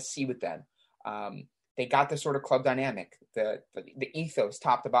similarities I see with them. They got this sort of club dynamic, the ethos,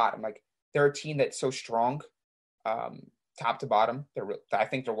 top to bottom. Like they're a team that's so strong, top to bottom. I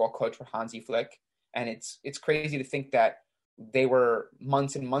think they're well coached for Hansi Flick, and it's crazy to think that they were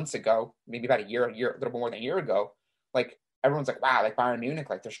months and months ago, maybe about a little more than a year ago. Like everyone's like, wow, like Bayern Munich,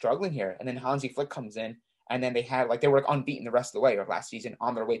 like they're struggling here, and then Hansi Flick comes in, and then they were unbeaten the rest of the way of last season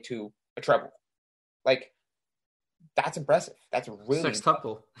on their way to a treble. Like. That's impressive. That's really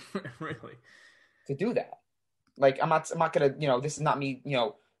sextuple, really, to do that. Like I'm not gonna, this is not me,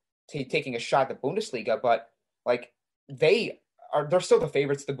 taking a shot at the Bundesliga, but like they're still the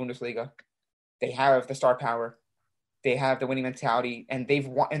favorites of the Bundesliga. They have the star power, they have the winning mentality, and they've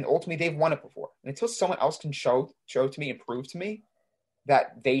won, and ultimately they've won it before. And until someone else can show to me and prove to me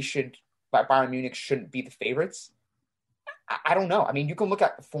that Bayern Munich shouldn't be the favorites, I don't know. I mean, you can look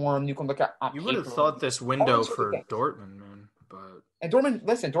at form, you can look at on You would have paper, thought this all window these sort of for things. Dortmund, man, but And Dortmund,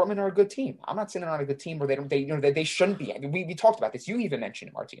 listen, Dortmund are a good team. I'm not saying they're not a good team where they shouldn't be. I mean, we talked about this. You even mentioned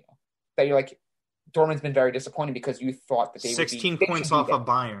it, Martino, that you're like Dortmund's been very disappointing because you thought that 16 they points should be off there. of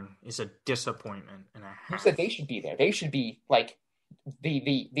Bayern is a disappointment and a You half. said they should be there. They should be like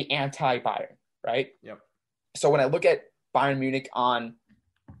the anti Bayern, right? Yep. So when I look at Bayern Munich on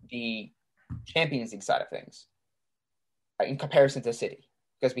the Champions League side of things, in comparison to City,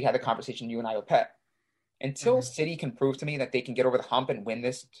 because we had the conversation you and I with Pep. Until City can prove to me that they can get over the hump and win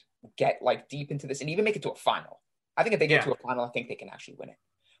this, get like deep into this, and even make it to a final. I think if they get to a final, I think they can actually win it.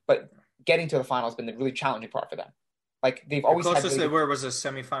 But getting to the final has been the really challenging part for them. Like they've always the had closest they were was a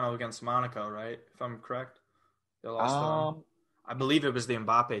semifinal against Monaco, right? If I'm correct, they lost. I believe it was the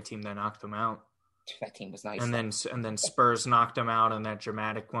Mbappe team that knocked them out. That team was nice. And then Spurs knocked them out on that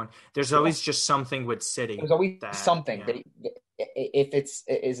dramatic one. There's always just something with City. There's always something. If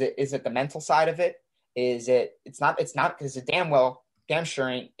is it the mental side of it? Is it? It's not because it damn sure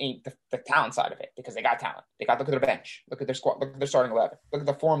ain't the talent side of it, because they got talent. Look at their bench. Look at their squad. Look at their starting 11. Look at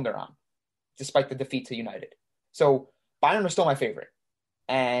the form they're on, despite the defeat to United. So Bayern are still my favorite.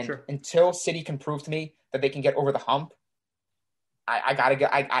 And until City can prove to me that they can get over the hump,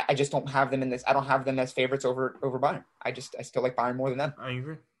 I just don't have them in this. I don't have them as favorites over Bayern. I still like Bayern more than them. I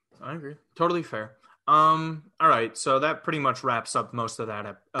agree. Totally fair. All right. So that pretty much wraps up most of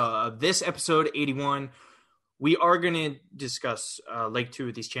that. This episode 81, we are going to discuss Leg 2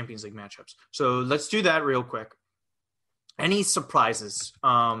 of these Champions League matchups. So let's do that real quick. Any surprises,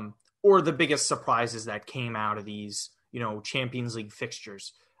 or the biggest surprises that came out of these, Champions League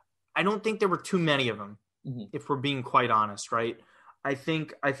fixtures? I don't think there were too many of them, if we're being quite honest, right? I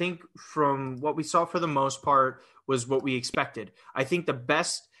think from what we saw for the most part was what we expected. I think the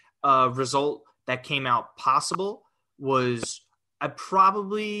best result that came out possible was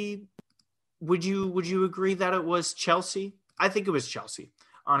would you agree that it was Chelsea? I think it was Chelsea.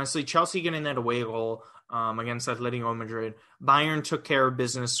 Honestly, Chelsea getting that away goal against Atletico Madrid. Bayern took care of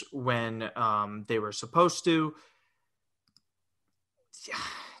business when they were supposed to.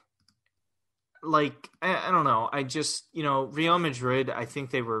 Like, I don't know. I just, Real Madrid, I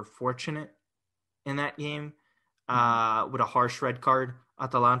think they were fortunate in that game with a harsh red card.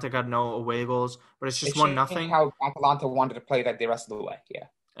 Atalanta got no away goals, but it's just 1-0. How Atalanta wanted to play that the rest of the way. Yeah.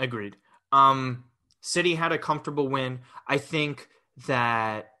 Agreed. City had a comfortable win. I think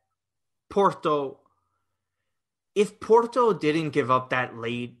that if Porto didn't give up that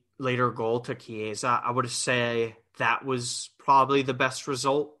later goal to Chiesa, I would say that was probably the best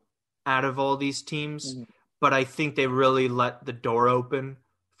result out of all these teams. But I think they really let the door open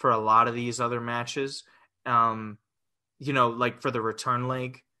for a lot of these other matches. Like for the return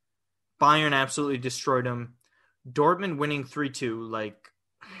leg, Bayern absolutely destroyed them. Dortmund winning 3-2, like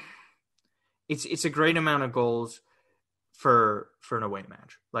it's a great amount of goals for an away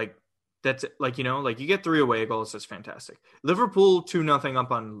match. Like that's you get 3 away goals, that's fantastic. Liverpool 2-0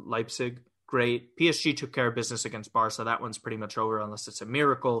 up on Leipzig, great. PSG took care of business against Barca. That one's pretty much over unless it's a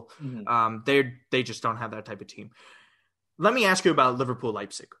miracle. They just don't have that type of team. Let me ask you about Liverpool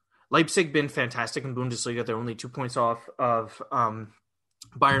Leipzig. Leipzig been fantastic in Bundesliga. They're only 2 points off of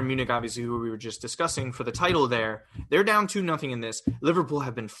Bayern Munich, obviously, who we were just discussing for the title there. They're down 2-0 in this. Liverpool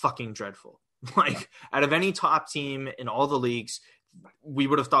have been fucking dreadful. Like, out of any top team in all the leagues, we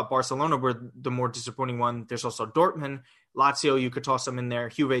would have thought Barcelona were the more disappointing one. There's also Dortmund, Lazio, you could toss them in there,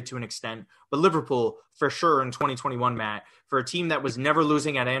 Juve to an extent. But Liverpool, for sure, in 2021, Matt, for a team that was never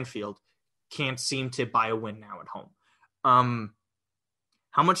losing at Anfield, can't seem to buy a win now at home.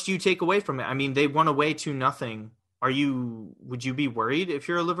 How much do you take away from it? I mean, they won away 2-0. Would you be worried if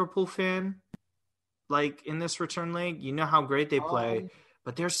you're a Liverpool fan? Like, in this return leg, you know how great they play,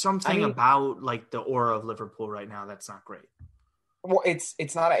 but there's something about like the aura of Liverpool right now that's not great. Well,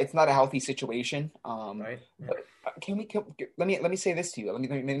 it's not a healthy situation. Right. But let me say this to you. Let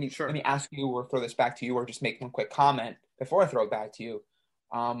me ask you, or throw this back to you, or just make one quick comment before I throw it back to you.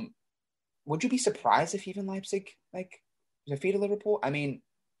 Would you be surprised if even Leipzig defeated Liverpool? I mean,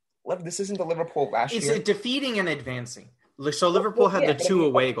 this isn't the Liverpool last year. It's defeating and advancing. So Liverpool had the 2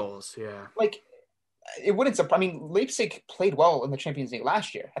 away goals. Yeah. Like, it wouldn't surprise. I mean, Leipzig played well in the Champions League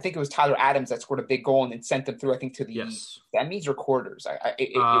last year. I think it was Tyler Adams that scored a big goal and then sent them through, I think, to the semis or quarters.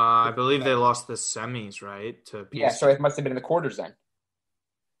 I believe they lost the semis, right? To PSG. Yeah, so it must have been in the quarters then.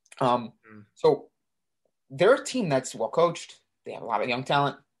 So they're a team that's well coached. They have a lot of young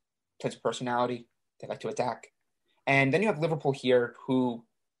talent, tons of personality. They like to attack. And then you have Liverpool here, who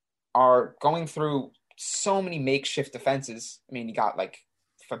are going through so many makeshift defenses. I mean, you got like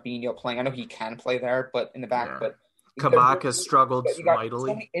Fabinho playing. I know he can play there, but in the back. Yeah. But Kabak has struggled You got so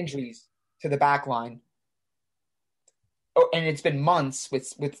mightily. many injuries to the back line. Oh, and it's been months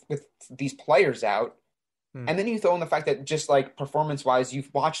with these players out. And then you throw in the fact that just like performance wise, we've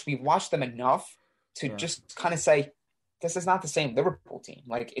watched them enough to just kind of say, this is not the same Liverpool team.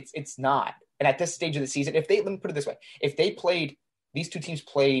 Like it's not. And at this stage of the season, let me put it this way, if these two teams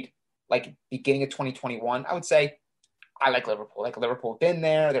played like beginning of 2021, I would say I like Liverpool. Like Liverpool have been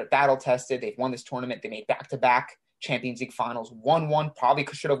there, they're battle tested, they've won this tournament, they made back-to-back Champions League finals, won one, probably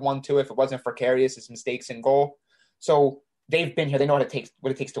should have won two if it wasn't for Karius' mistakes in goal. So they've been here, they know what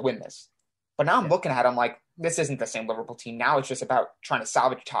it takes to win this. But now I'm looking at it, I'm like, this isn't the same Liverpool team. Now it's just about trying to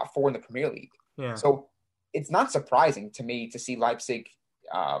salvage top four in the Premier League. Yeah. So it's not surprising to me to see Leipzig,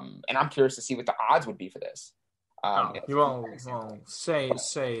 and I'm curious to see what the odds would be for this. You won't say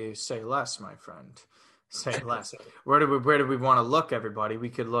less, my friend. Say less. Where do we want to look, everybody? We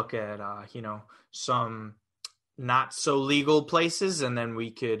could look at some not so legal places, and then we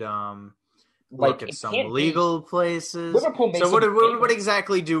could look at some legal places. Liverpool makes so what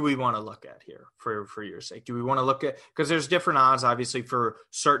exactly do we want to look at here for your sake? Do we want to look at, because there's different odds obviously for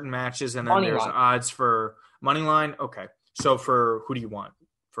certain matches, and then money there's line. Odds for money line. Okay, so for who do you want?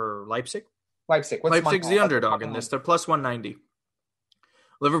 For Leipzig? Leipzig's the underdog in this. They're plus 190.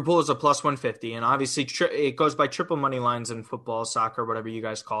 Liverpool is a plus 150, and obviously it goes by triple money lines in football, soccer, whatever you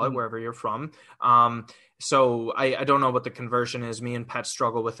guys call it, wherever you're from. So I don't know what the conversion is. Me and Pat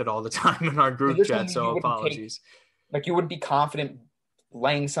struggle with it all the time in our group chat, so apologies. You wouldn't be confident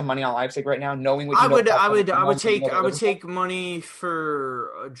laying some money on Leipzig right now, knowing what I would take money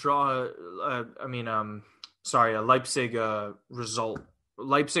for a draw. A Leipzig result.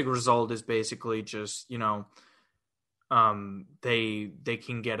 Leipzig result is basically just they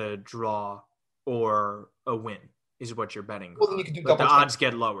can get a draw or a win is what you're betting. Well, then you can do but the odds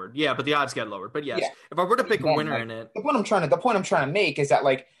get lowered. Yeah, but the odds get lowered. But yes, if I were to pick a winner in it, the point I'm trying to make is that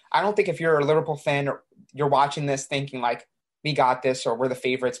I don't think if you're a Liverpool fan or you're watching this thinking we got this or we're the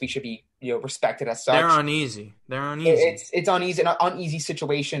favorites, we should be respected as such. They're uneasy. It's uneasy, an uneasy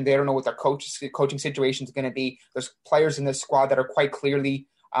situation. They don't know what their coaching situation is going to be. There's players in this squad that are quite clearly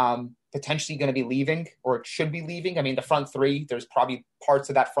potentially going to be leaving or should be leaving. I mean, the front three, there's probably parts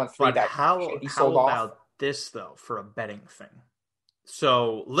of that front three should be sold off. How about this, though, for a betting thing?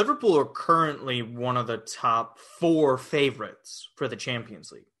 So Liverpool are currently one of the top four favorites for the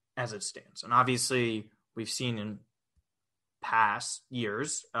Champions League as it stands. And obviously, we've seen in past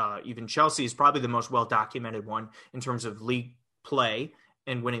years, even Chelsea is probably the most well-documented one in terms of league play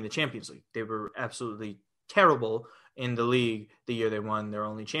and winning the Champions League. They were absolutely terrible in the league the year they won their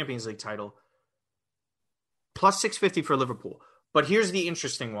only Champions League title. Plus 650 for Liverpool. But here's the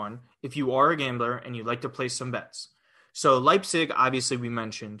interesting one. If you are a gambler and you'd like to place some bets. So Leipzig, obviously we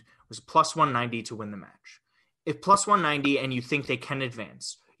mentioned, was plus 190 to win the match. If plus 190 and you think they can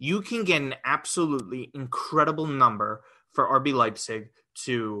advance, you can get an absolutely incredible number for RB Leipzig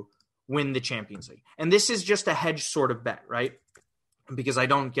to win the Champions League. And this is just a hedge sort of bet, right? Because I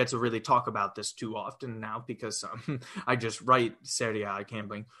don't get to really talk about this too often now because I just write Serie A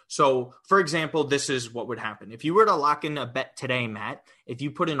gambling. So, for example, this is what would happen. If you were to lock in a bet today, Matt, if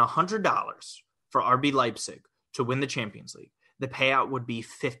you put in $100 for RB Leipzig to win the Champions League, the payout would be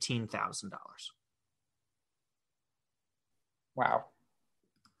 $15,000. Wow.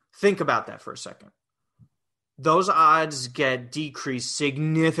 Think about that for a second. Those odds get decreased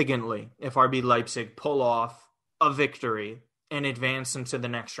significantly if RB Leipzig pull off a victory and advance into the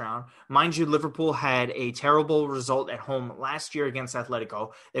next round. Mind you, Liverpool had a terrible result at home last year against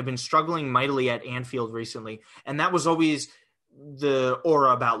Atletico. They've been struggling mightily at Anfield recently, and that was always the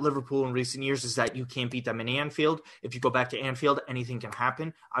aura about Liverpool in recent years, is that you can't beat them in Anfield. If you go back to Anfield, anything can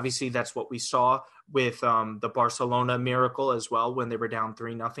happen. Obviously, that's what we saw with the Barcelona miracle as well when they were down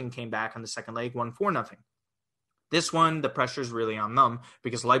 3-0, came back on the second leg, won 4-0. This one, the pressure's really on them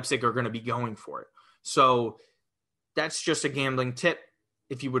because Leipzig are going to be going for it. So that's just a gambling tip.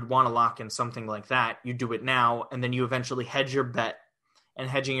 If you would want to lock in something like that, you do it now, and then you eventually hedge your bet. And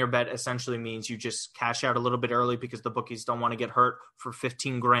hedging your bet essentially means you just cash out a little bit early because the bookies don't want to get hurt for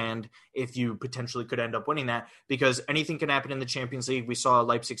 $15,000 if you potentially could end up winning that, because anything can happen in the Champions League. We saw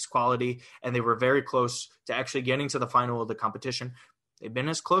Leipzig's quality, and they were very close to actually getting to the final of the competition. They've been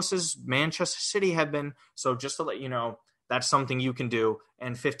as close as Manchester City have been. So just to let you know, that's something you can do.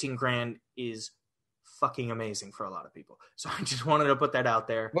 And $15,000 is fucking amazing for a lot of people. So I just wanted to put that out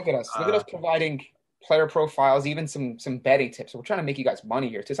there. Look at us. Look at us providing player profiles, even some betting tips. So we're trying to make you guys money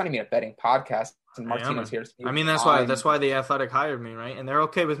here. It's not even a betting podcast. And Martino's here. I mean, that's why the Athletic hired me, right? And they're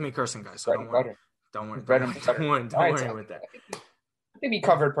okay with me cursing, guys. So don't worry with that. think we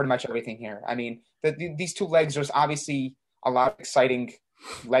covered pretty much everything here. I mean, these two legs, there's obviously a lot of exciting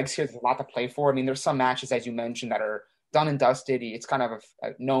legs here. There's a lot to play for. I mean, there's some matches, as you mentioned, that are done and dusted. It's kind of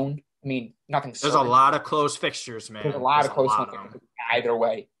known. I mean, nothing. There's a lot of close fixtures, man. There's a lot of close fixtures either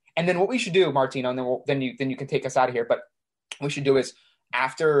way. And then what we should do, Martino, and then you can take us out of here. But what we should do is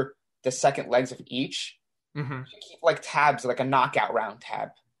after the second legs of each, keep like tabs, like a knockout round tab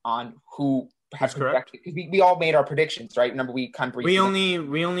on who. That's correct. We all made our predictions, right? Remember, we kind of we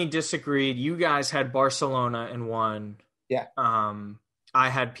only disagreed. You guys had Barcelona in one. Yeah. I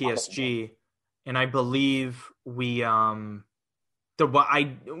had PSG, and I believe we had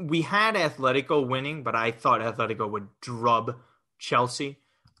Atletico winning, but I thought Atletico would drub Chelsea.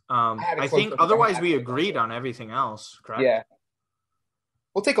 I think otherwise we agreed on everything else. Correct? Yeah.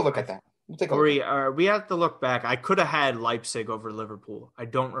 We'll take a look at that. We have to look back. I could have had Leipzig over Liverpool. I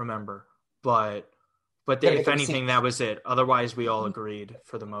don't remember. But if anything, that was it. Otherwise, we all agreed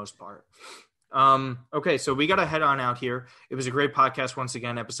for the most part. Okay, so we got to head on out here. It was a great podcast once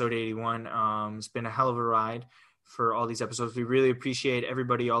again, episode 81. It's been a hell of a ride for all these episodes. We really appreciate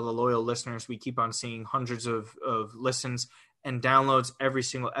everybody, all the loyal listeners. We keep on seeing hundreds of listens and downloads every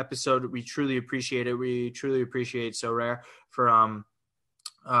single episode. We truly appreciate it. We truly appreciate Sorare for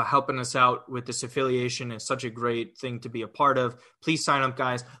helping us out with this affiliation. It's such a great thing to be a part of. Please sign up,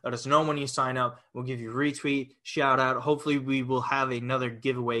 guys. Let us know when you sign up. We'll give you a retweet, shout out. Hopefully we will have another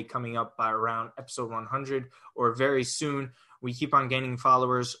giveaway coming up by around episode 100 or very soon. We keep on gaining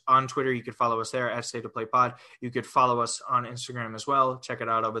followers on Twitter. You could follow us there at State of Play Pod. You could follow us on Instagram as well. Check it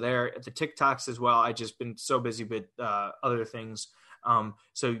out over there. At the TikToks as well. I just been so busy with other things.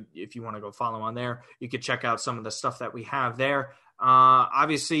 So if you want to go follow on there, you could check out some of the stuff that we have there.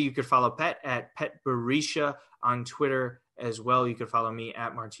 Obviously, you could follow Pet at Pet Barisha on Twitter as well. You could follow me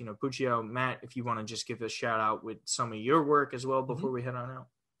at Martino Puccio. Matt, if you want to just give a shout out with some of your work as well before we head on out.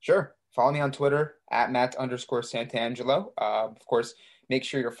 Sure. Follow me on Twitter at Matt_Santangelo. Of course, make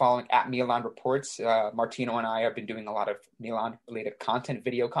sure you're following at Milan Reports. Martino and I have been doing a lot of Milan-related content,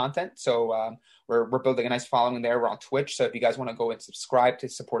 video content. So we're building a nice following there. We're on Twitch. So if you guys want to go and subscribe to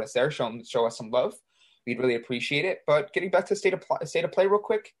support us there, show us some love. We'd really appreciate it. But getting back to state of play real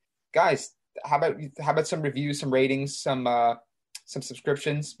quick, guys, how about some reviews, some ratings, some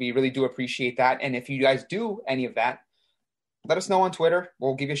subscriptions? We really do appreciate that. And if you guys do any of that, let us know on Twitter.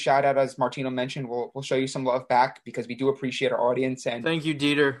 We'll give you a shout out, as Martino mentioned. We'll show you some love back because we do appreciate our audience. And thank you,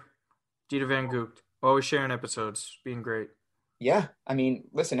 Dieter Van Gook. Always sharing episodes, being great. Yeah, I mean,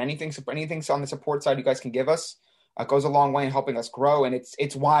 listen, anything on the support side you guys can give us goes a long way in helping us grow, and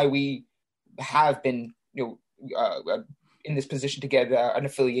it's why we have been in this position to get an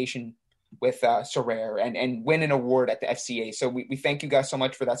affiliation with Sorare and win an award at the FCA. So we thank you guys so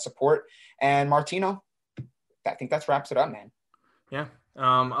much for that support. And Martino, I think that wraps it up, man. Yeah.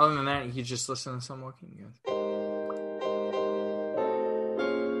 Other than that, you just listen to some walking.